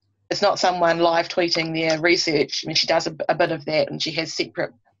not someone live tweeting their research. She does a bit of that, and she has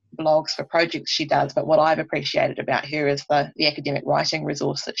separate blogs for projects she does. But what I've appreciated about her is the academic writing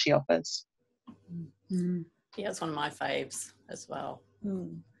resource that she offers. Yeah, it's one of my faves as well.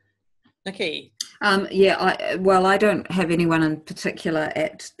 Nikki? I don't have anyone in particular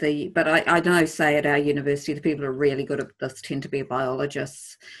but I know, say, at our university, the people who are really good at this tend to be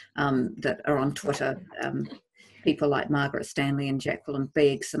biologists that are on Twitter. People like Margaret Stanley and Jacqueline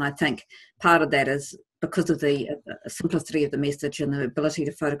Beggs, and I think part of that is because of the simplicity of the message and the ability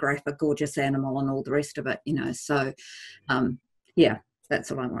to photograph a gorgeous animal and all the rest of it, So,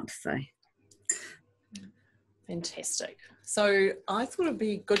 that's all I want to say. Fantastic. So I thought it'd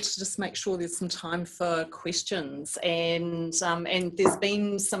be good to just make sure there's some time for questions, and there's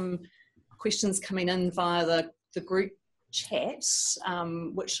been some questions coming in via the group chat,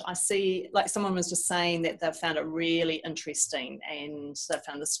 which I see, like someone was just saying that they've found it really interesting, and they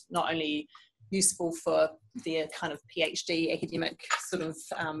found this not only useful for their kind of PhD academic sort of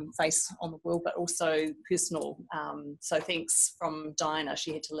face on the world, but also personal. So thanks from Dinah,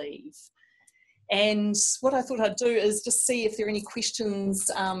 she had to leave. And what I thought I'd do is just see if there are any questions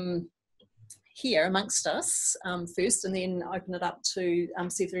here amongst us first, and then open it up to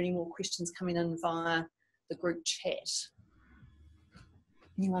see if there are any more questions coming in via the group chat.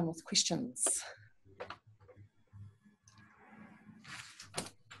 Anyone with questions?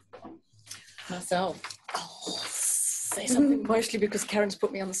 Marcel? I'll say something mostly because Karen's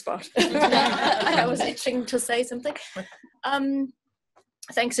put me on the spot. I was itching to say something.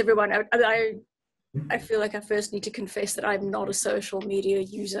 Thanks, everyone. I feel like I first need to confess that I'm not a social media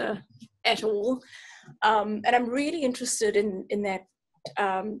user at all. And I'm really interested in that,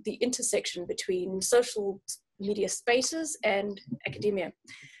 the intersection between social media spaces and academia.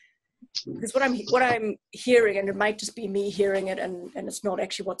 Because what I'm hearing, and it might just be me hearing it, and it's not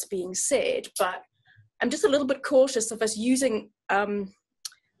actually what's being said, but I'm just a little bit cautious of us using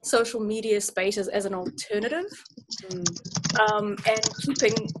social media spaces as an alternative, and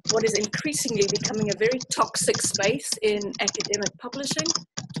keeping what is increasingly becoming a very toxic space in academic publishing,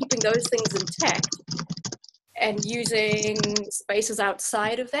 keeping those things intact, and using spaces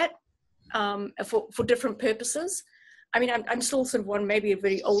outside of that for different purposes. I mean, I'm still sort of maybe a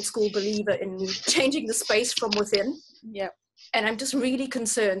very old school believer in changing the space from within. Yeah. And I'm just really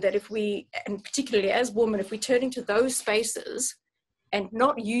concerned that if we, and particularly as women, if we turn into those spaces and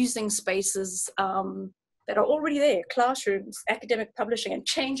not using spaces that are already there, classrooms, academic publishing, and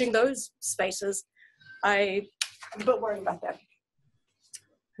changing those spaces, I'm a bit worried about that.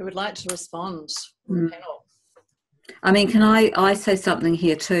 Who would like to respond? Panel. I mean, can I say something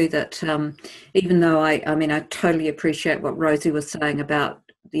here too, that even though I totally appreciate what Rosie was saying about,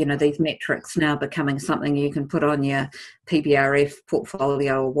 you know, these metrics now becoming something you can put on your PBRF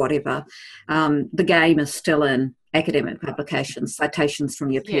portfolio or whatever, the game is still in academic publications, citations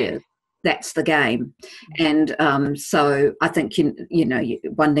from your peers. That's the game. And so I think,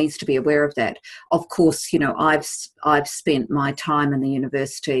 one needs to be aware of that. Of course, I've spent my time in the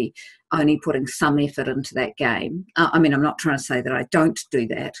university only putting some effort into that game. I'm not trying to say that I don't do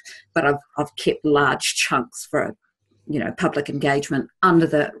that, but I've kept large chunks for, public engagement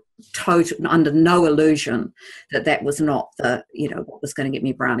under no illusion that was not what was going to get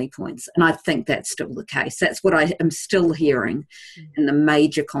me brownie points. And I think that's still the case. That's what I am still hearing in the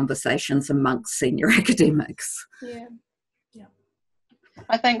major conversations amongst senior academics. Yeah.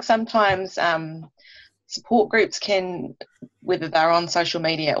 I think sometimes support groups can, whether they're on social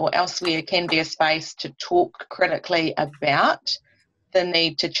media or elsewhere, can be a space to talk critically about the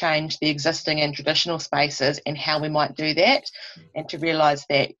need to change the existing and traditional spaces and how we might do that, and to realise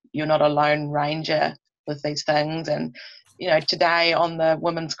that you're not a lone ranger with these things. And, today on the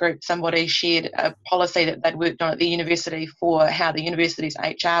women's group, somebody shared a policy that they'd worked on at the university for how the university's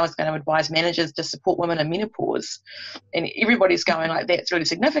HR was going to advise managers to support women in menopause. And everybody's going like, that's really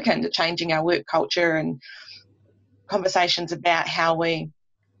significant, to changing our work culture and conversations about how we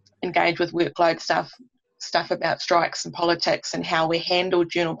engage with workload stuff about strikes and politics, and how we handle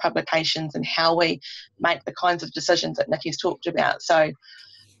journal publications, and how we make the kinds of decisions that Nikki's talked about. So,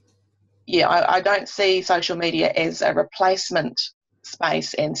 I don't see social media as a replacement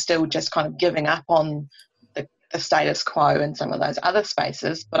space and still just kind of giving up on the status quo in some of those other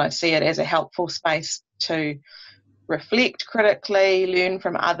spaces, but I see it as a helpful space to reflect critically, learn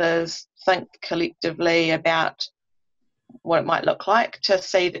from others, think collectively about what it might look like to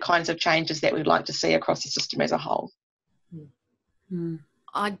see the kinds of changes that we'd like to see across the system as a whole.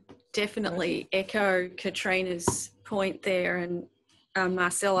 I definitely echo Katrina's point there, and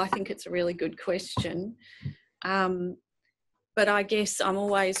Marcel, I think it's a really good question. But I guess I'm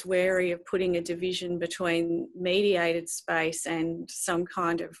always wary of putting a division between mediated space and some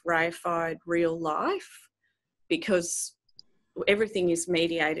kind of reified real life, because everything is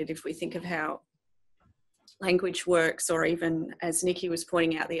mediated if we think of how language works, or even, as Nikki was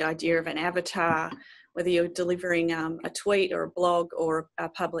pointing out, the idea of an avatar, whether you're delivering a tweet or a blog or a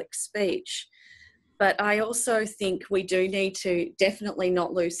public speech. But I also think we do need to definitely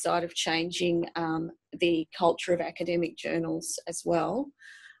not lose sight of changing the culture of academic journals as well.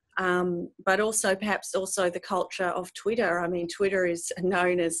 But also perhaps also the culture of Twitter. I mean, Twitter is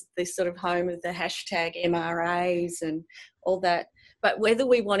known as this sort of home of the hashtag MRAs and all that. But whether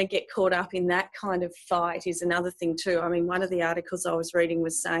we want to get caught up in that kind of fight is another thing too. I mean, one of the articles I was reading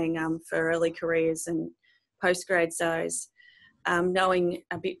was saying for early careers and postgrad zones, knowing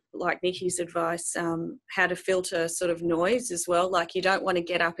a bit like Nikki's advice, how to filter sort of noise as well. Like, you don't want to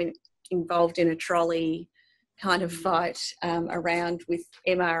get involved in a trolley kind of fight around with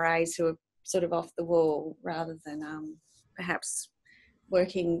MRAs who are sort of off the wall, rather than perhaps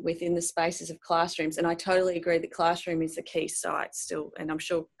working within the spaces of classrooms. And I totally agree that classroom is the key site still, and I'm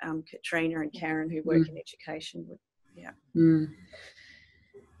sure Katrina and Karen, who work in education, would,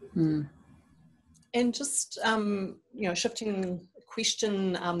 And just, shifting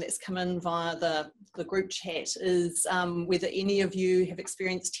question that's come in via the group chat is whether any of you have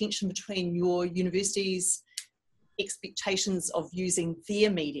experienced tension between your university's expectations of using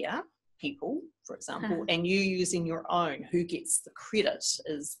their media people, for example, and you using your own. Who gets the credit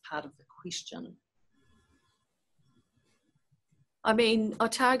is part of the question. I mean,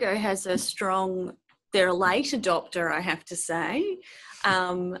 Otago has they're a late adopter, I have to say,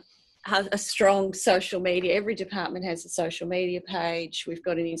 has a strong social media. Every department has a social media page. We've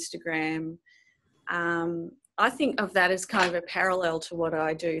got an Instagram. I think of that as kind of a parallel to what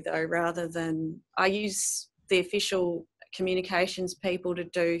I do, though, rather than I use the official communications people to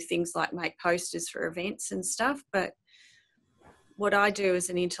do things like make posters for events and stuff. But what I do as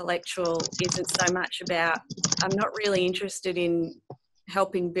an intellectual isn't so much about, I'm not really interested in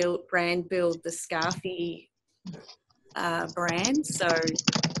helping brand build the Scarfy brand. So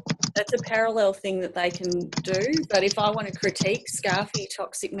that's a parallel thing that they can do. But if I want to critique Scarfy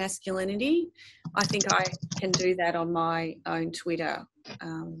toxic masculinity, I think I can do that on my own Twitter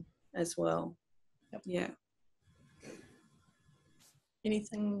as well. Yeah.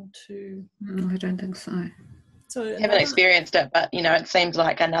 Anything to? No, I don't think so. So I haven't experienced it, but it seems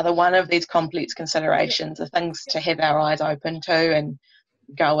like another one of these complex considerations, are things to have our eyes open to and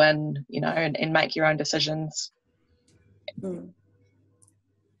go in, and make your own decisions.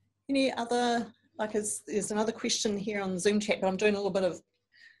 Any other, there's another question here on Zoom chat, but I'm doing a little bit of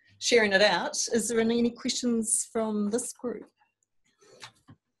sharing it out. Is there any questions from this group?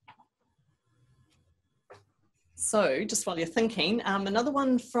 So just while you're thinking, another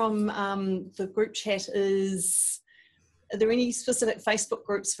one from the group chat is, are there any specific Facebook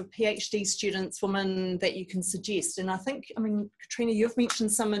groups for PhD students, women, that you can suggest? And I think, Katrina, you've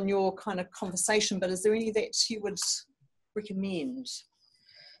mentioned some in your kind of conversation, but is there any that you would recommend?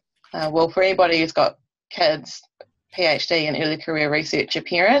 Well, for anybody who's got kids, PhD and early career researcher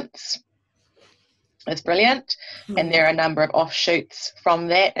parents, it's brilliant. And there are a number of offshoots from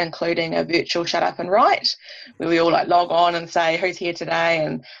that, including a virtual shut up and write, where we all log on and say, who's here today,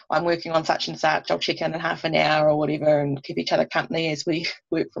 and I'm working on such and such, I'll check in half an hour or whatever, and keep each other company as we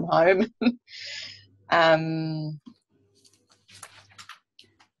work from home. The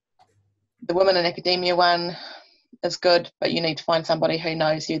Women in Academia one is good, but you need to find somebody who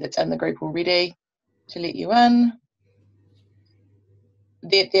knows you that's in the group already to let you in.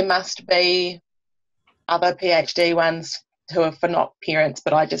 There must be other PhD ones who are for not parents,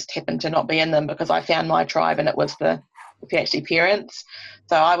 but I just happened to not be in them because I found my tribe and it was the PhD parents.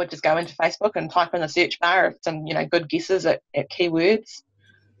 So I would just go into Facebook and type in the search bar some good guesses at keywords.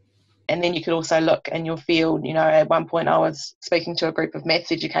 And then you could also look in your field. At one point I was speaking to a group of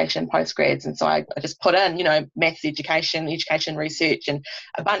maths education postgrads, and so I just put in maths education research, and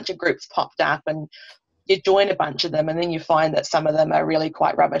a bunch of groups popped up, and you join a bunch of them, and then you find that some of them are really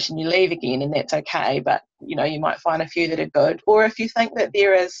quite rubbish and you leave again, and that's okay. But you might find a few that are good. Or if you think that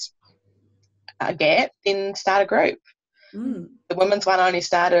there is a gap, then start a group. The women's one only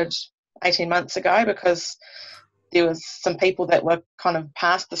started 18 months ago because there was some people that were kind of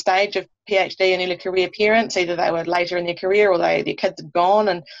past the stage of PhD and early career parents. Either they were later in their career or their kids had gone,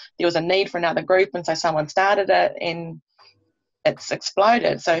 and there was a need for another group, and so someone started it and it's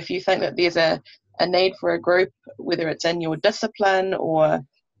exploded. So if you think that there's a need for a group, whether it's in your discipline or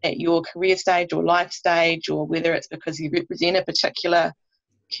at your career stage or life stage, or whether it's because you represent a particular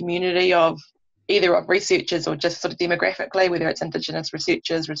community of either of researchers or just sort of demographically, whether it's Indigenous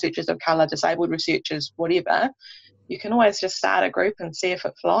researchers, researchers of colour, disabled researchers, whatever, you can always just start a group and see if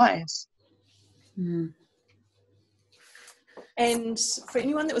it flies. And for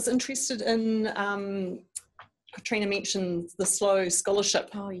anyone that was interested in, Katrina mentioned the slow scholarship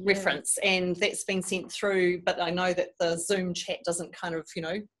reference, and that's been sent through, but I know that the Zoom chat doesn't kind of,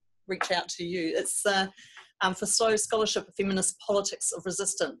 reach out to you. It's for slow scholarship of feminist politics of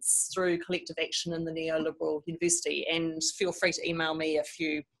resistance through collective action in the neoliberal university. And feel free to email me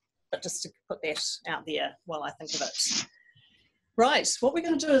but just to put that out there while I think of it. Right, what we're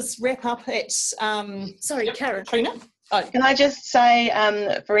going to do is wrap up at, sorry, Karen. Katrina? Oh. Can I just say,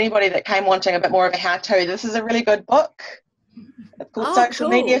 for anybody that came wanting a bit more of a how-to, this is a really good book. It's called Social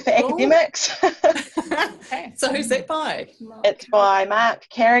Media for Academics. Okay. So who's that by? It's by Mark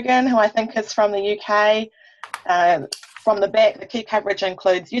Carrigan, who I think is from the UK. From the back, the key coverage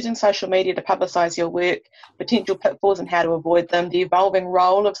includes using social media to publicise your work, potential pitfalls and how to avoid them, the evolving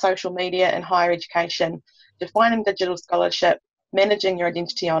role of social media in higher education, defining digital scholarship, managing your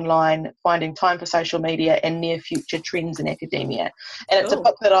identity online, finding time for social media, and near future trends in academia. And it's a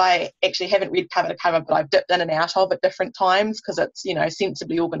book that I actually haven't read cover to cover, but I've dipped in and out of at different times because it's,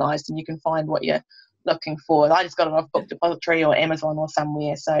 sensibly organised and you can find what you're looking for. I just got it off Book Depository or Amazon or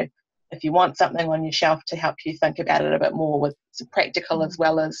somewhere. So if you want something on your shelf to help you think about it a bit more with some practical as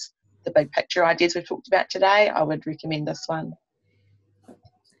well as the big picture ideas we've talked about today, I would recommend this one.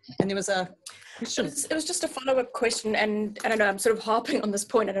 And there was a question. It was just a follow-up question, and I don't know, I'm sort of harping on this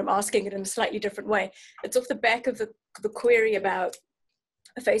point and I'm asking it in a slightly different way. It's off the back of the query about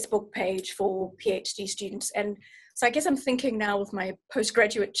a Facebook page for PhD students. And so I guess I'm thinking now with my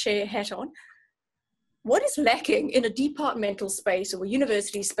postgraduate chair hat on, what is lacking in a departmental space or a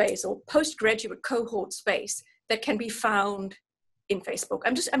university space or postgraduate cohort space that can be found in Facebook?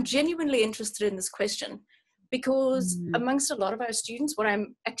 I'm genuinely interested in this question, because amongst a lot of our students, what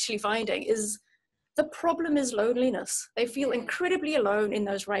I'm actually finding is the problem is loneliness. They feel incredibly alone in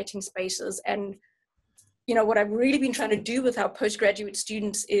those writing spaces. And, what I've really been trying to do with our postgraduate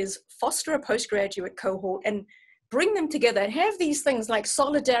students is foster a postgraduate cohort and bring them together and have these things like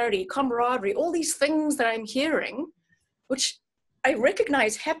solidarity, camaraderie, all these things that I'm hearing, which I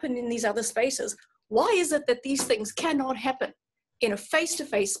recognize happen in these other spaces. Why is it that these things cannot happen in a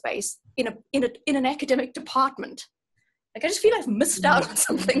face-to-face space, in an academic department? Like, I just feel I've missed out on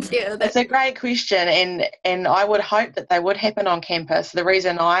something here. That's a great question, and I would hope that they would happen on campus. The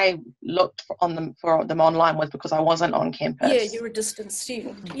reason I looked for them online was because I wasn't on campus. Yeah, you're a distance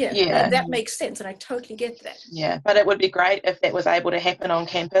student. Yeah. That makes sense, and I totally get that. Yeah, but it would be great if that was able to happen on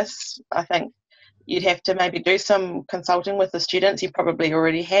campus. I think you'd have to maybe do some consulting with the students. You probably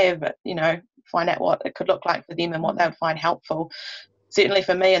already have, but, you know, find out what it could look like for them and what they would find helpful. Certainly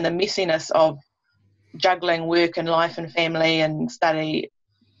for me, and the messiness of juggling work and life and family and study,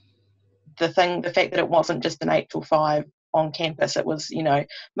 the fact that it wasn't just an 8 till 5 on campus, it was, you know,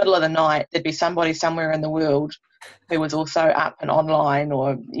 middle of the night, there'd be somebody somewhere in the world who was also up and online,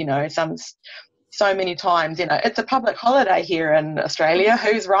 or, you know, so many times, you know, it's a public holiday here in Australia,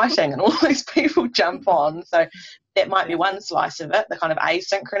 who's writing, and all these people jump on. So that might be one slice of it, the kind of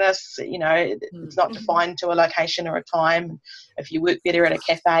asynchronous, you know, it's not defined to a location or a time. If you work better at a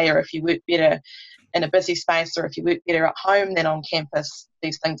cafe, or if you work better in a busy space, or if you work better at home than on campus,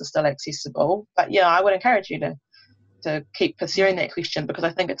 these things are still accessible. But yeah, I would encourage you to keep pursuing that question, because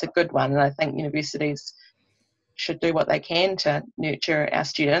I think it's a good one, and I think universities should do what they can to nurture our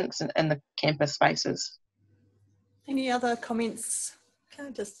students in the campus spaces. Any other comments? Can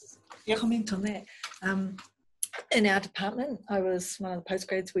I just comment on that? In our department, I was one of the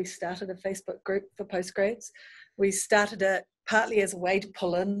postgrads. We started a Facebook group for postgrads. We started it partly as a way to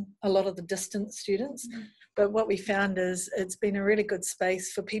pull in a lot of the distance students, but what we found is it's been a really good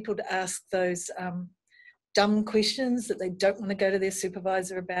space for people to ask those dumb questions that they don't want to go to their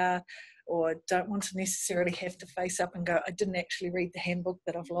supervisor about, or don't want to necessarily have to face up and go, I didn't actually read the handbook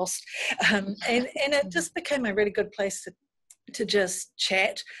that I've lost. And it just became a really good place to just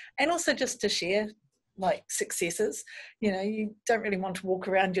chat, and also just to share like successes. You know, you don't really want to walk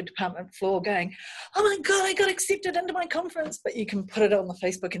around your department floor going, oh my God, I got accepted into my conference, but you can put it on the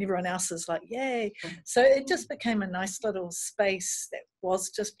Facebook and everyone else is like, yay. So it just became a nice little space that was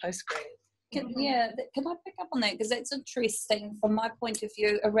just postgrad. Can I pick up on that? Because that's interesting from my point of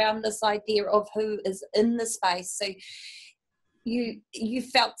view around this idea of who is in the space. So you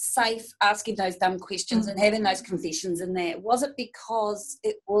felt safe asking those dumb questions and having those confessions in there. Was it because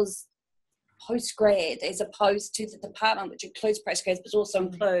it was postgrad as opposed to the department, which includes postgrads but also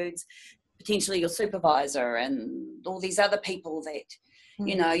includes potentially your supervisor and all these other people that,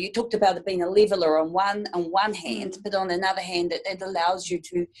 you know, you talked about it being a leveler on one hand, but on another hand it allows you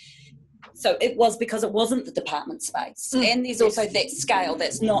to. So it was because it wasn't the department space. And there's also that scale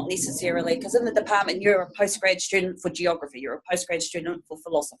that's not necessarily, because in the department you're a postgrad student for geography, you're a postgrad student for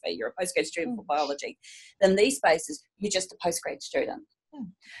philosophy, you're a postgrad student for biology. In these spaces, you're just a postgrad student.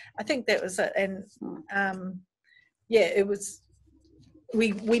 I think that was it. And it was,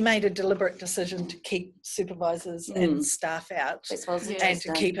 we made a deliberate decision to keep supervisors and staff out and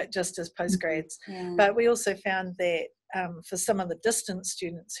to keep it just as postgrads. But we also found that for some of the distance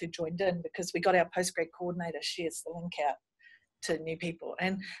students who joined in, because we got our postgrad coordinator shares the link out to new people,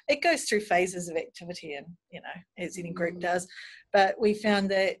 and it goes through phases of activity, and, you know, as any group does, but we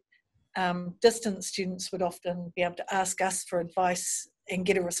found that distance students would often be able to ask us for advice and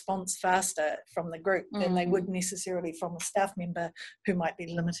get a response faster from the group than they would necessarily from a staff member who might be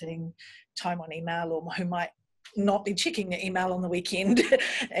limiting time on email, or who might not be checking the email on the weekend.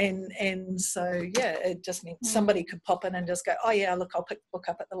 and so it just meant somebody could pop in and just go, oh yeah, look, I'll pick the book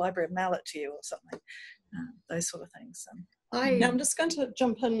up at the library and mail it to you, or something. Those sort of things. I'm just going to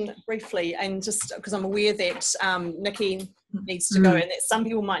jump in briefly, and just because I'm aware that Nikki needs to go, and that some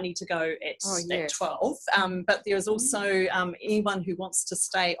people might need to go at 12, but there's also anyone who wants to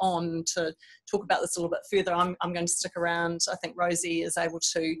stay on to talk about this a little bit further. I'm going to stick around. I think Rosie is able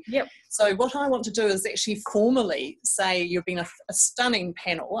to. So what I want to do is actually formally say you've been a stunning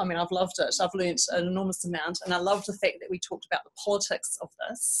panel. I mean, I've loved it. I've learnt an enormous amount, and I love the fact that we talked about the politics of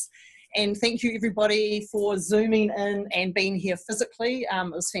this. And thank you everybody for zooming in and being here physically.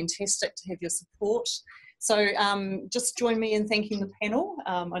 It was fantastic to have your support. So just join me in thanking the panel.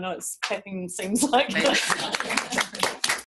 I know it's clapping seems like